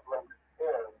problem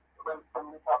is when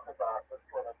we talk about this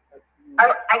sort of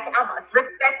I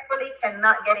respectfully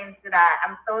cannot get into that.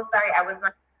 I'm so sorry. I was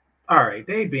not. All right,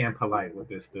 they being polite with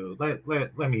this dude. Let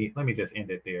me just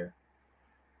end it there.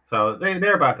 So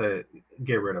they're about to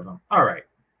get rid of him. All right.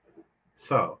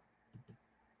 So,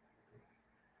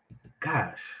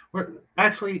 gosh,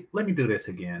 actually, let me do this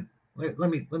again. Let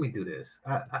me do this.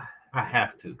 I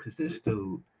have to, because this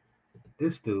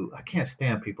dude, I can't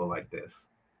stand people like this.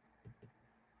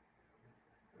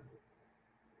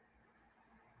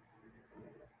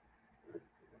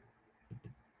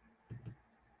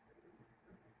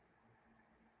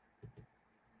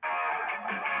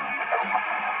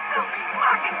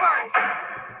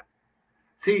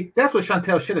 See, that's what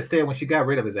Chantel should have said when she got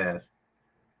rid of his ass.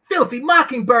 Filthy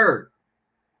mockingbird.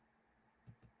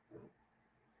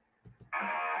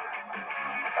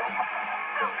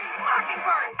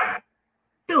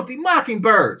 Filthy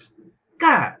mockingbirds.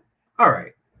 God. All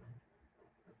right.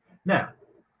 Now,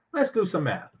 let's do some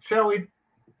math, shall we?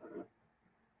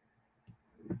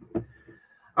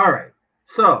 All right.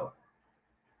 So,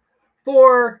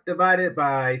 4 divided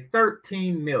by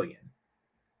 13 million.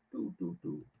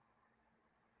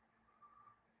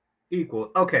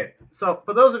 Equals. Okay. So,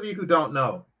 for those of you who don't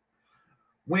know,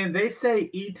 when they say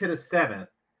e to the 7th,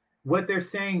 what they're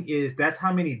saying is that's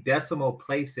how many decimal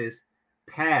places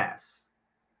pass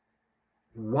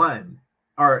one,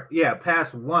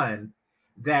 past 1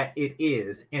 that it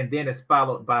is, and then it's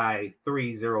followed by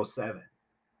 307.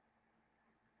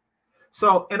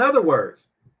 So, in other words,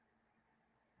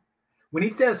 when he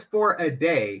says for a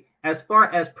day, as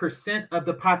far as percent of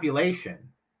the population,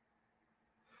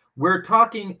 we're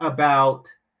talking about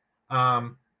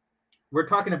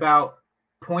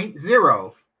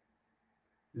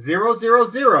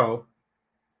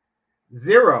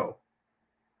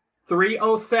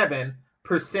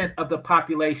of the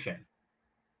population.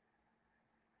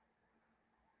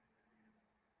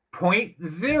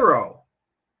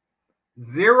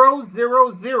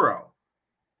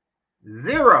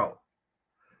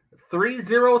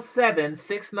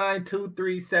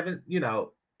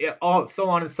 all so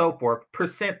on and so forth,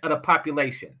 percent of the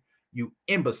population. You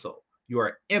imbecile. You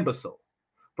are imbecile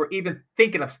for even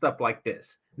thinking of stuff like this.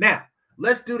 Now,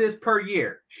 let's do this per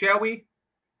year, shall we?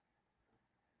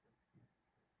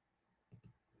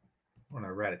 I want to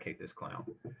eradicate this clown.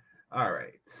 All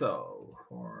right, so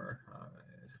 4, 5,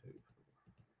 6.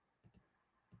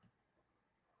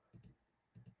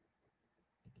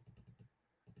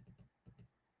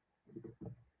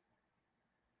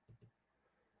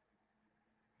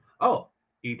 Oh,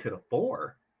 e to the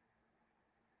 4.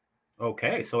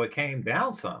 Okay, so it came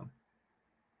down some.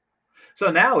 So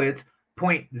now it's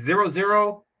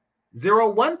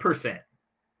 0.0001%.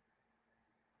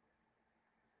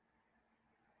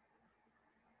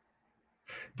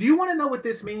 Do you want to know what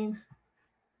this means?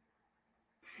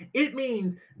 It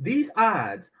means these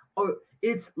odds are,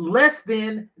 it's less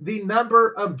than the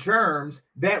number of germs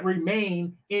that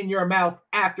remain in your mouth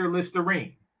after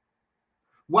Listerine.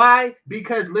 Why?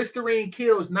 Because Listerine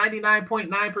kills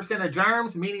 99.9% of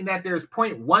germs, meaning that there's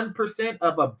 0.1%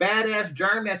 of a badass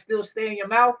germ that still stay in your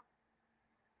mouth.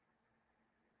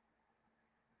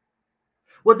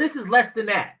 Well, this is less than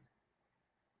that.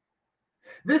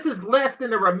 This is less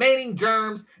than the remaining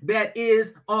germs that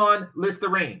is on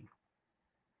Listerine.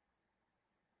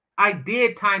 I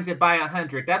did times it by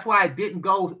 100. That's why I didn't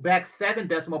go back 7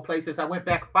 decimal places. I went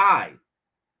back 5.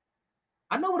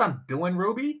 I know what I'm doing,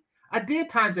 Ruby. I did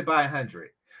times it by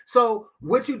 100. So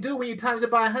what you do when you times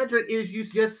it by 100 is you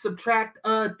just subtract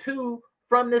 2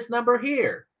 from this number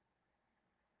here.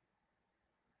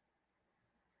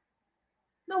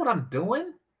 Know what I'm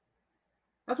doing?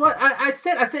 That's what I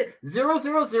said. I said 0,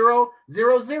 0, 0,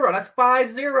 0, 0. That's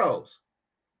 5 zeros.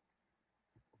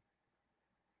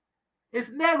 It's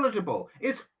negligible.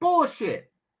 It's bullshit.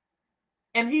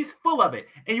 And he's full of it.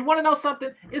 And you want to know something?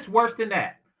 It's worse than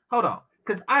that. Hold on.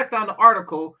 Because I found an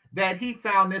article that he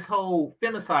found this whole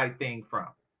femicide thing from.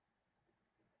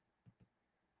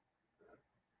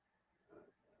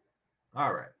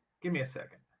 All right. Give me a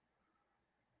second.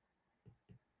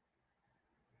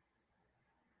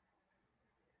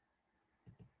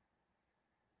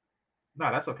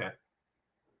 No, that's okay.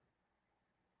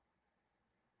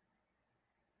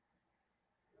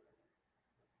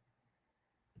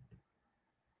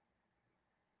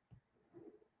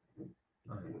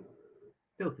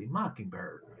 Filthy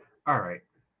mockingbird. All right.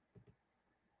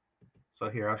 So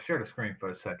here, I'll share the screen for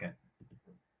a second.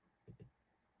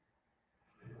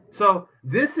 So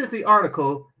this is the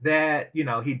article that,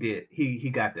 he did. He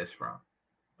got this from.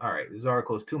 All right. This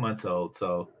article is 2 months old.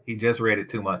 So he just read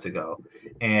it 2 months ago.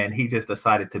 And he just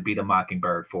decided to be the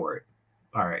mockingbird for it.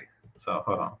 All right. So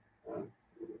hold on.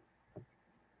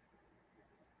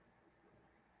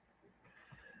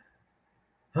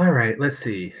 All right. Let's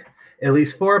see. At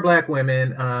least 4 Black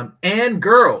women and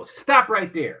girls. Stop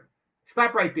right there.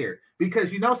 Stop right there.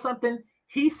 Because you know something?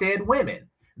 He said women.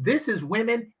 This is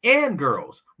women and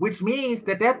girls, which means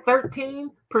that 13%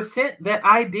 that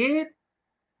I did,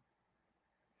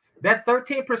 that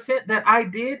 13% that I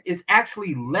did is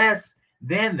actually less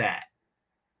than that.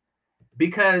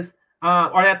 Because,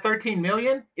 or that 13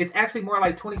 million is actually more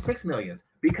like 26 million.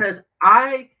 Because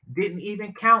I didn't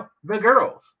even count the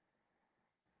girls.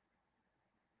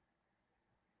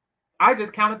 I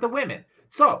just counted the women.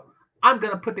 So I'm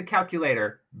going to put the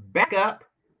calculator back up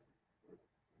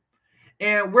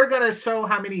And we're going to show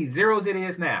how many zeros it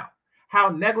is now, how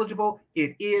negligible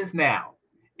it is now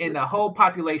in the whole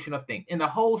population of things, in the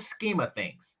whole scheme of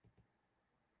things.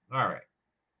 All right.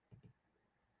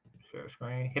 Share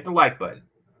screen. Hit the like button.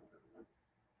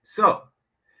 So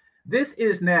this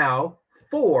is now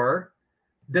 4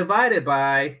 divided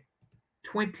by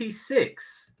 26.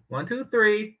 1, 2,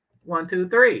 3, 1, 2,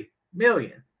 3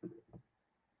 million.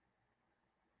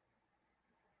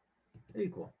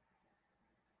 Equal.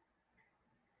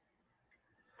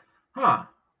 Huh.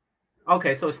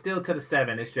 Okay, so it's still to the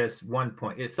 7. It's just 1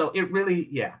 point. So it really,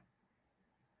 yeah.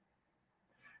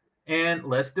 And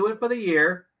let's do it for the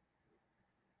year.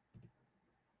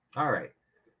 All right.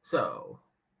 So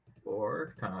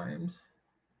 4 times.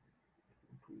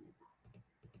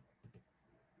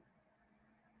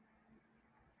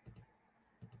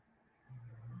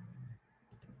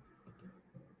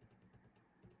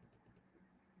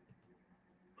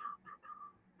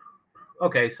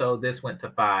 Okay, so this went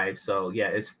to 5. So yeah,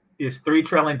 it's 3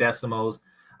 trailing decimals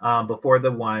before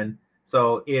the 1.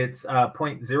 So it's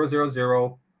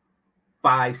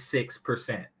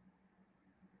 0.00056%.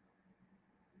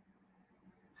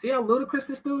 See how ludicrous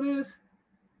this dude is?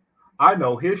 I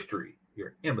know history.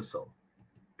 You're imbecile.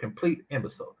 Complete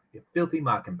imbecile. You filthy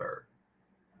mockingbird.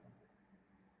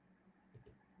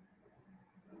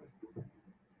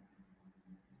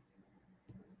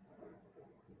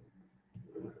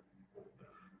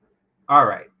 All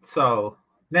right. So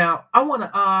now I want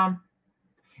to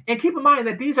and keep in mind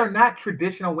that these are not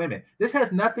traditional women. This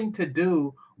has nothing to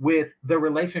do with the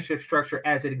relationship structure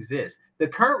as it exists. The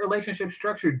current relationship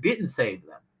structure didn't save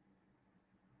them.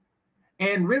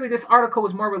 And really, this article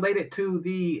is more related to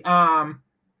the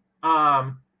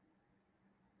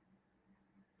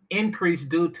increase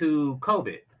due to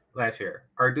COVID last year,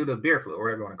 or due to beer flu, or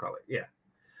whatever you want to call it. Yeah.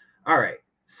 All right.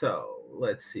 So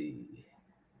let's see.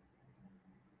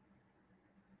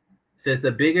 It says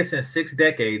the biggest in 6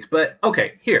 decades. But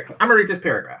okay, here, I'm going to read this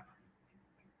paragraph.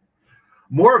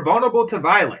 More vulnerable to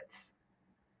violence.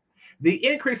 The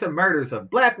increase of murders of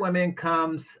Black women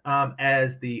comes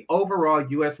as the overall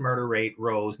U.S. murder rate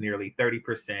rose nearly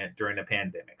 30% during the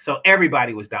pandemic. So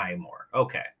everybody was dying more.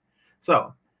 Okay.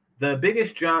 So the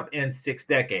biggest jump in 6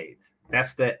 decades.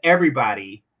 That's the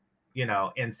everybody,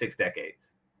 in 6 decades.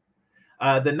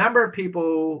 The number of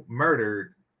people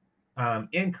murdered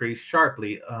increased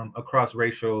sharply across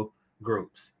racial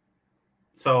groups.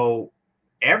 So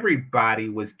everybody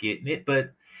was getting it.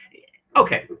 But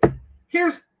okay,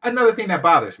 here's another thing that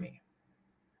bothers me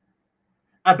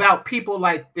about people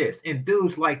like this and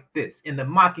dudes like this and the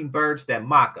mockingbirds that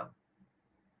mock them.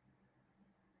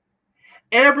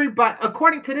 Everybody,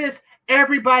 according to this,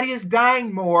 everybody is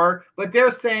dying more, but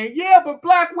they're saying, yeah, but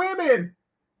Black women.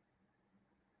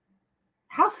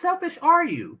 How selfish are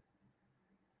you?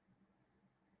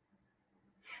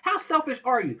 How selfish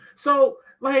are you? So,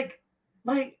 like,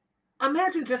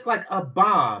 imagine just like a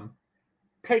bomb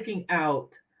taking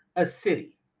out a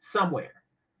city somewhere.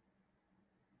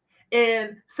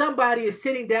 And somebody is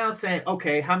sitting down saying,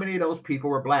 okay, how many of those people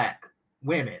were Black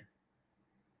women?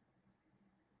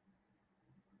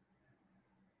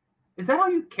 Is that all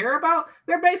you care about?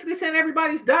 They're basically saying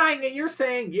everybody's dying, and you're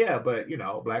saying, yeah, but,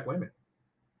 Black women.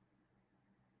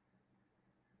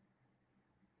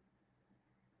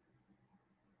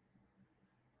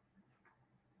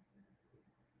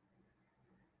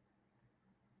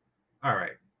 All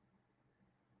right.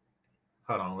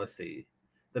 Hold on, let's see.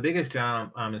 The biggest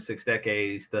jump in 6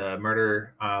 decades, the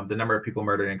number of people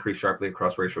murdered increased sharply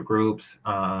across racial groups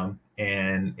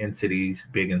and in cities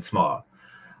big and small.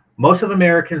 Most of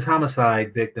Americans'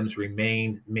 homicide victims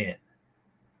remained men.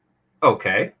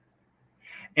 Okay.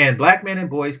 And Black men and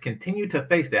boys continue to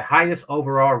face the highest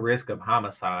overall risk of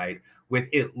homicide with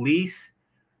at least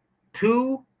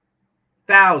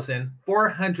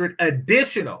 2,400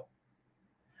 additional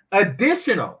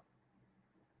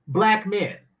Black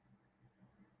men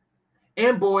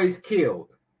and boys killed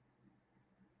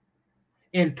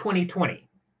in 2020.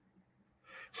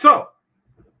 So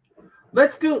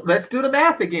let's do the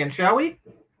math again, shall we?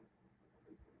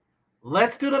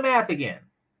 Let's do the math again.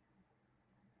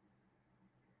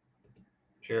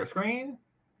 Share screen.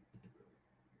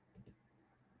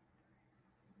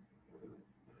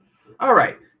 All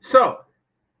right. So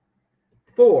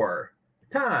 4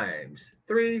 times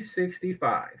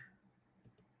 365.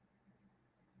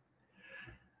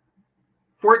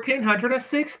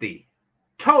 1,460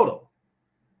 total.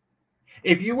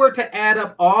 If you were to add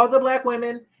up all the Black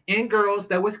women and girls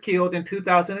that was killed in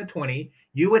 2020,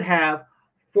 you would have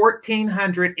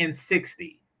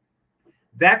 1,460.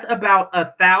 That's about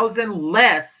 1,000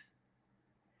 less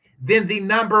than the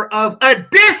number of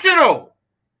additional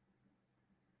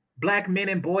black men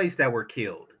and boys that were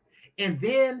killed. And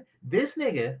then this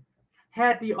nigga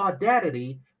had the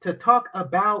audacity to talk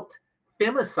about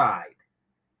femicide.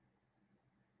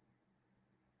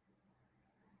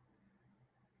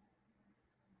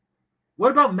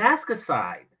 What about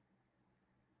masticide?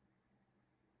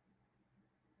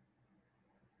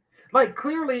 Like,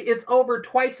 clearly it's over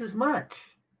twice as much.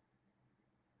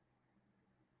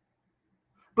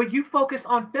 But you focus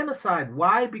on femicide.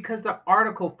 Why? Because the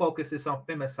article focuses on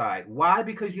femicide. Why?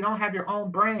 Because you don't have your own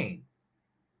brain.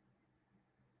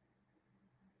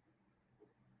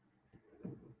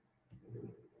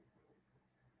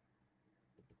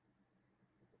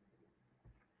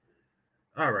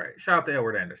 All right. Shout out to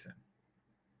Edward Anderson.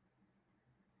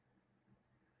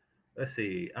 Let's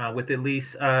see. With at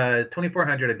least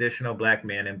 2,400 additional black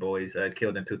men and boys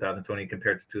killed in 2020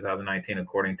 compared to 2019,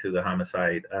 according to the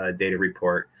homicide data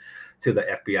report to the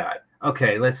FBI.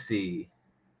 Okay, let's see.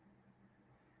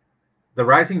 The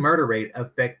rising murder rate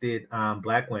affected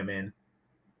black women.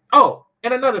 Oh,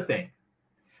 and another thing.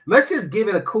 Let's just give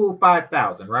it a cool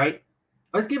 5,000, right?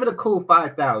 Let's give it a cool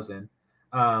 5,000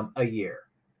 a year.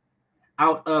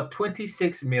 Out of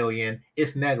 26 million,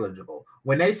 it's negligible.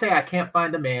 When they say I can't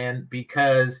find a man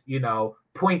because,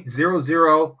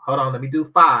 0.00, hold on, let me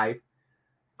do 5,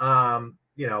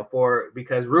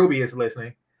 because Ruby is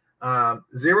listening,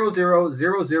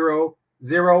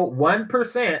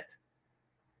 0.00001%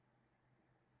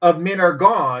 of men are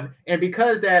gone. And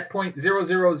because that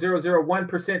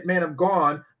 0.00001% men have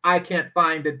gone, I can't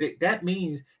find a dick. That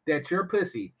means that your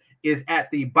pussy is at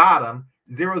the bottom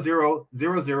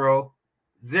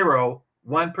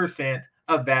 0.00001%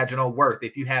 of vaginal worth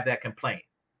if you have that complaint.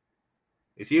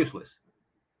 It's useless.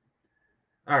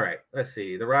 All right, let's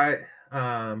see. The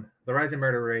rising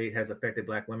murder rate has affected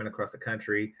black women across the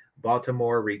country.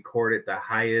 Baltimore recorded the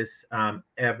highest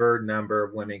ever number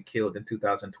of women killed in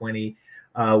 2020,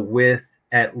 with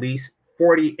at least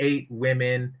 48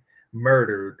 women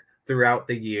murdered throughout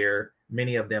the year,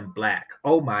 many of them black.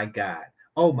 Oh my God.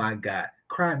 Oh my God.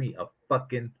 Cry me a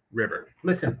fucking river.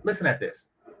 Listen at this.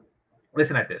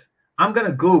 Listen at this. I'm going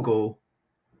to Google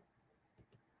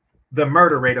the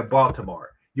murder rate of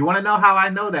Baltimore. You want to know how I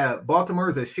know that Baltimore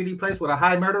is a shitty place with a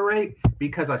high murder rate?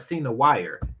 Because I've seen The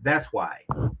Wire. That's why.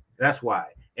 That's why.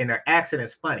 And their accent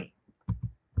is funny.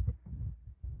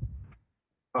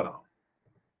 Hold on.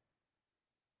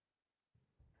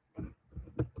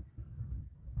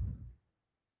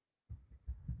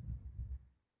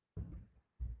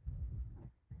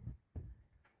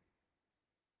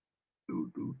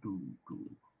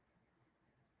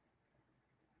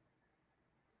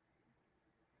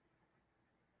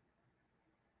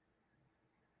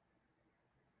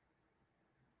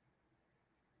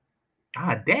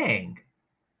 Ah, dang.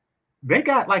 They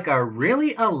got like a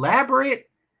really elaborate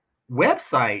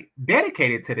website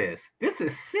dedicated to this. This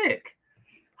is sick.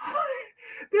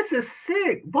 This is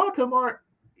sick. Baltimore.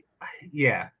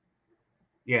 Yeah.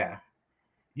 Yeah.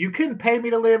 You couldn't pay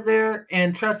me to live there,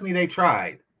 and trust me, they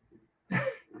tried.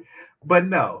 But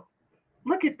no.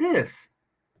 Look at this.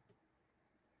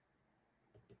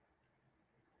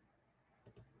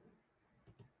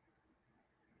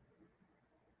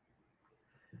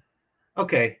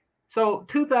 Okay, so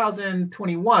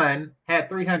 2021 had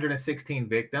 316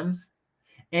 victims,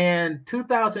 and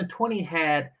 2020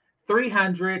 had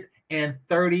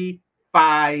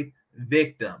 335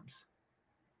 victims.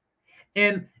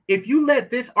 And if you let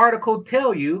this article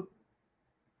tell you,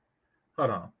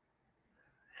 hold on,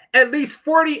 at least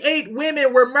 48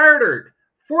 women were murdered.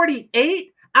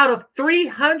 48 out of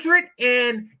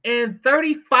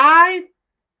 335?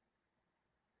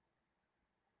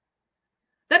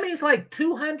 That means like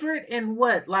 200 and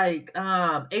what, like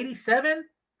 87?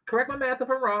 Correct my math if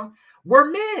I'm wrong. Were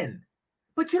men.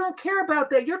 But you don't care about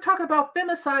that. You're talking about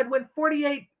femicide when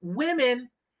 48 women,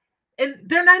 and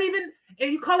they're not even,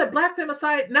 and you call it black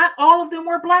femicide, not all of them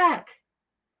were black.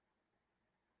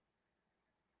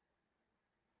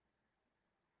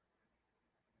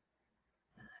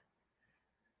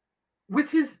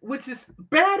 Which is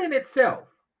bad in itself.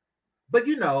 But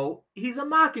he's a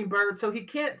mockingbird, so he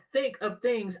can't think of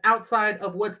things outside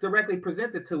of what's directly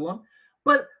presented to him.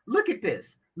 But look at this.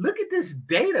 Look at this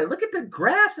data. Look at the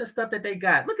graphs and stuff that they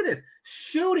got. Look at this.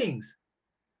 Shootings.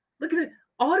 Look at it.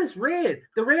 All this red.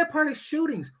 The red part is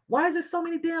shootings. Why is there so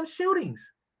many damn shootings?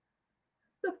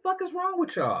 What the fuck is wrong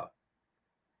with y'all?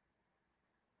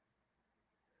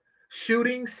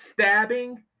 Shooting,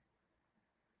 stabbing.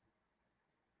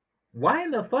 Why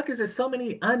in the fuck is there so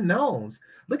many unknowns?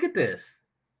 Look at this.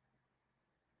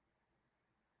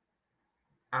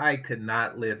 I could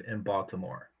not live in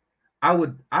Baltimore.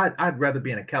 I'd rather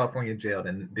be in a California jail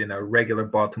than a regular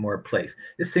Baltimore place.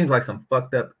 It seems like some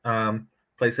fucked up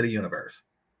place of the universe.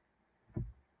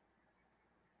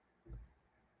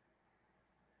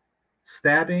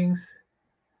 Stabbings,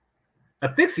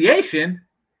 asphyxiation.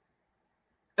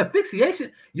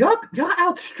 Y'all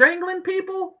out strangling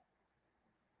people?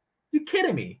 You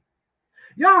kidding me?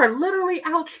 Y'all are literally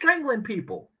out strangling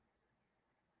people.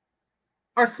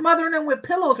 Or smothering them with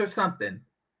pillows or something.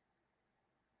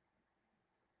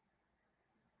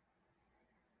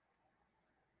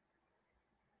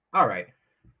 All right.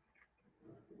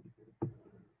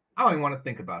 I don't even want to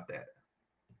think about that.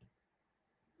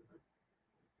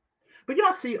 But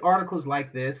y'all see articles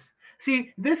like this?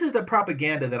 See, this is the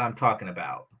propaganda that I'm talking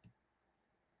about.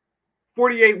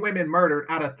 48 women murdered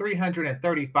out of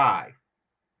 335.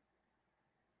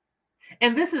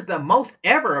 And this is the most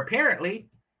ever, apparently.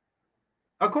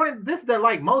 According, this is the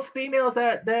like most females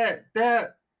that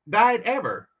died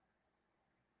ever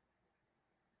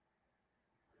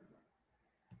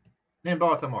in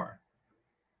Baltimore.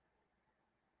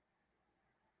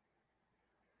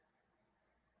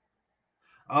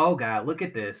 Oh God, look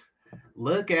at this.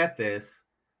 Look at this.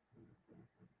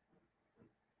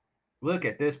 Look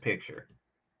at this picture.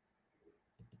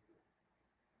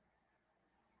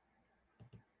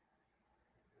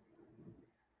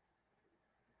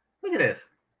 Look at this.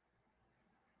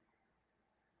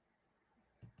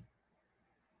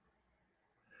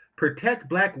 Protect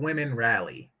Black Women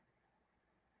Rally.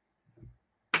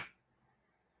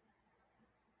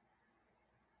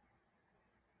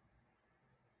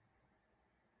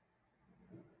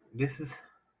 This,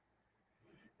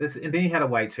 and then you had a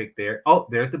white chick there. Oh,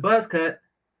 there's the buzz cut.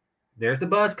 There's the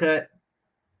buzz cut.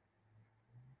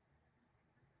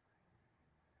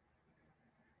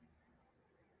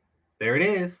 There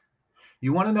it is.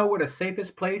 You want to know where the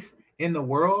safest place in the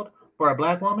world for a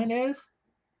Black woman is?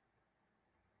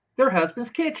 Their husband's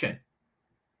kitchen.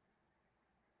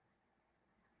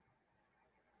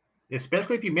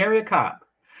 Especially if you marry a cop.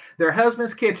 Their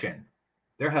husband's kitchen.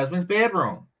 Their husband's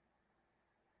bedroom.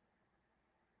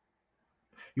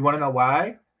 You want to know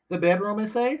why the bedroom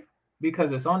is safe?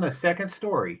 Because it's on the second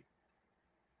story.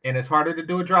 And it's harder to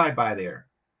do a drive-by there.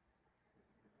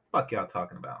 Fuck y'all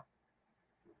talking about.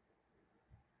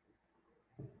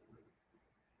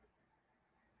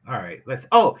 All right,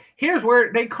 here's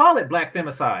where they call it Black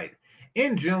femicide.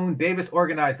 In June, Davis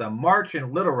organized a march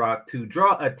in Little Rock to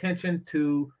draw attention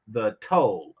to the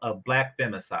toll of Black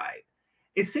femicide.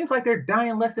 It seems like they're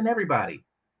dying less than everybody.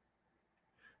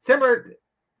 Similar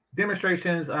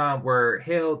demonstrations were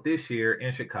held this year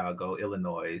in Chicago,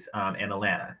 Illinois, and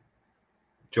Atlanta,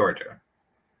 Georgia.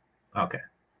 Okay.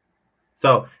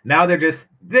 So now they're just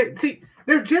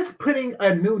putting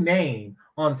a new name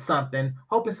on something,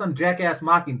 hoping some jackass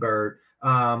Mockingbird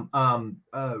retweets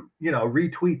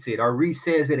it or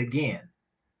re-says it again.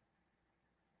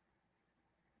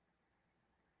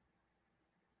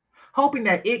 Hoping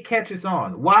that it catches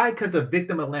on. Why? Because of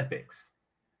Victim Olympics.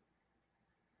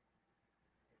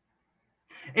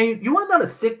 And you want to know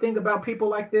the sick thing about people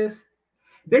like this?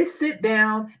 They sit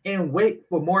down and wait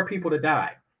for more people to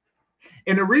die.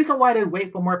 And the reason why they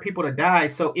wait for more people to die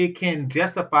so it can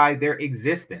justify their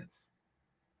existence.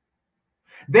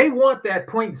 They want that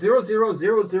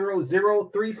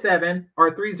 0.0000037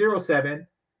 or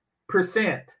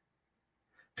 307%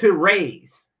 to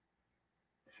raise.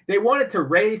 They want it to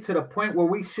raise to the point where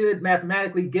we should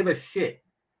mathematically give a shit.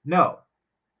 No.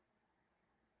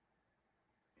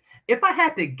 If I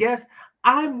had to guess,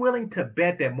 I'm willing to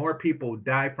bet that more people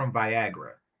die from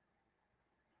Viagra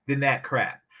than that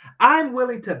crap. I'm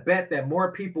willing to bet that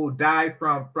more people die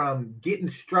from getting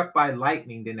struck by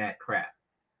lightning than that crap.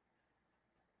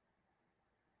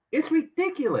 It's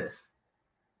ridiculous.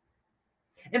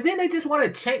 And then they just want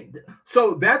to change.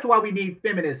 So that's why we need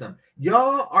feminism.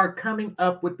 Y'all are coming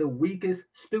up with the weakest,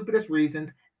 stupidest reasons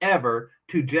ever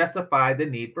to justify the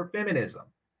need for feminism.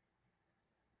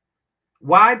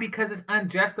 Why? Because it's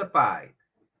unjustified.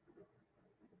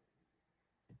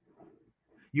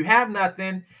 You have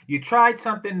nothing. You tried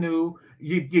something new.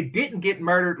 You didn't get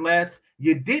murdered less.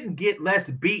 You didn't get less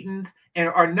beatings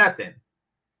or nothing.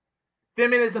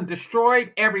 Feminism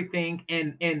destroyed everything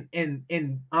and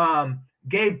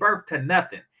gave birth to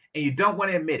nothing, and you don't want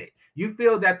to admit it. You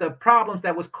feel that the problems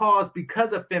that was caused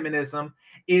because of feminism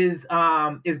is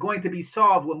going to be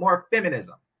solved with more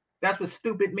feminism. That's what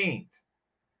stupid means.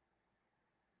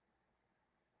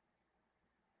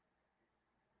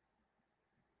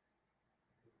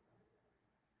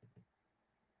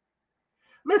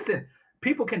 Listen,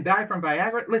 people can die from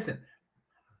Viagra. Listen,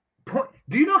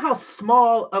 Do you know how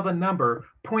small of a number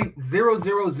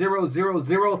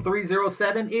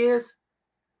 0.0000307 is?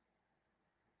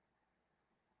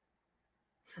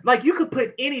 Like, you could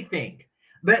put anything.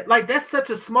 That's such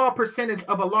a small percentage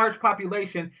of a large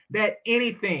population that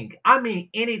anything, I mean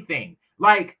anything,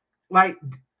 like all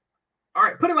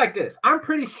right, put it like this. I'm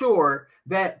pretty sure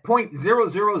that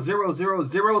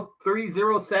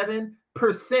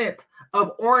 0.0000307%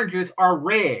 of oranges are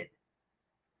red.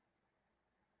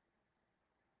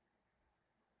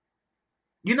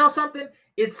 You know something?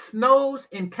 It snows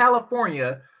in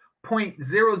California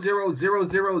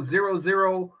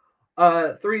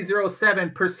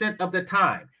 0.0000307% of the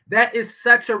time. That is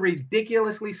such a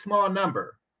ridiculously small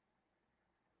number.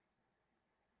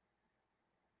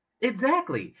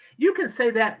 Exactly. You can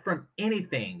say that from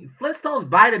anything. Flintstones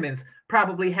vitamins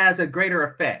probably has a greater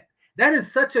effect. That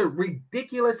is such a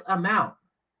ridiculous amount.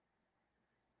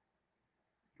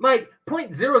 Like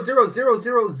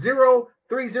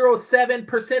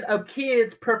 0.0000307% of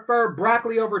kids prefer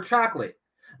broccoli over chocolate.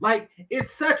 Like,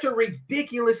 it's such a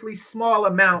ridiculously small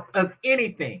amount of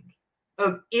anything.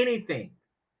 That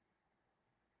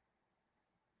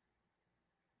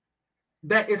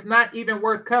is not even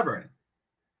worth covering.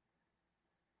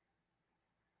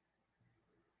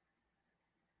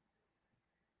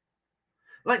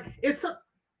 Like, if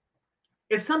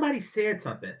somebody said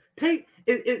something,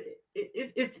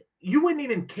 if you wouldn't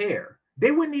even care.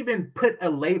 They wouldn't even put a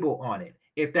label on it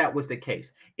if that was the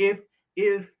case. If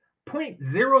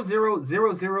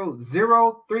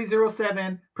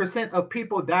 0.0000307% of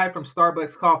people died from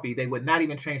Starbucks coffee, they would not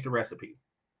even change the recipe.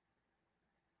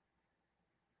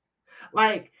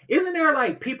 Like, isn't there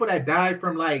like people that died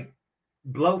from like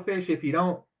blowfish if you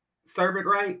don't serve it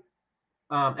right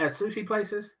at sushi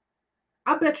places?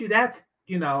 I bet you that's,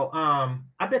 I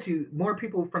bet you more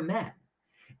people from that.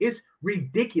 It's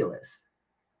ridiculous.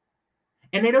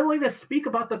 And they don't even speak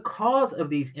about the cause of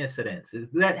these incidences.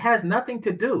 That has nothing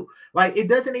to do. Like, it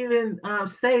doesn't even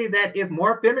say that if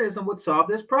more feminism would solve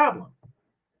this problem.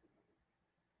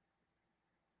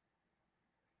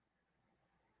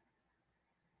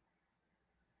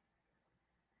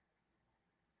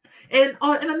 And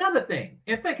another thing,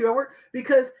 and thank you, Edward,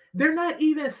 because they're not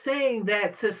even saying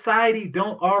that society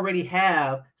don't already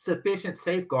have sufficient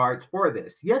safeguards for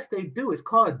this. Yes, they do. It's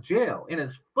called jail, and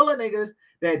it's full of niggas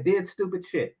that did stupid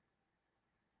shit.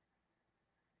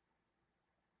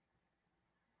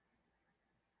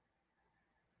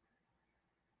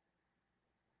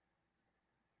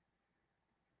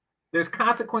 There's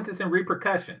consequences and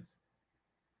repercussions.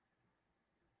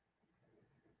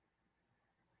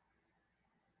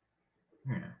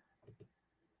 Yeah.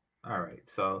 All right.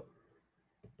 So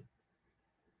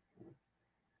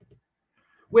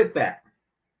with that,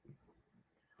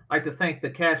 I'd like to thank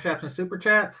the Cash Apps and Super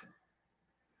Chats,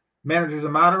 managers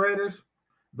and moderators,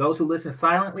 those who listen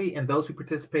silently, and those who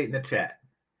participate in the chat.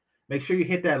 Make sure you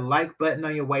hit that like button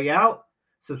on your way out.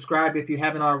 Subscribe if you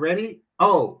haven't already.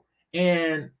 Oh,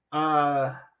 and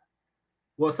well,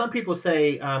 some people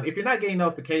say if you're not getting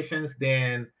notifications,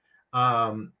 then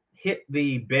hit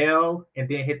the bell and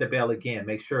then hit the bell again.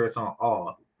 Make sure it's on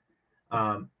all.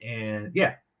 And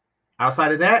yeah,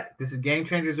 outside of that, this is Game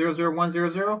Changer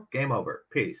 00100. Game over.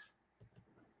 Peace.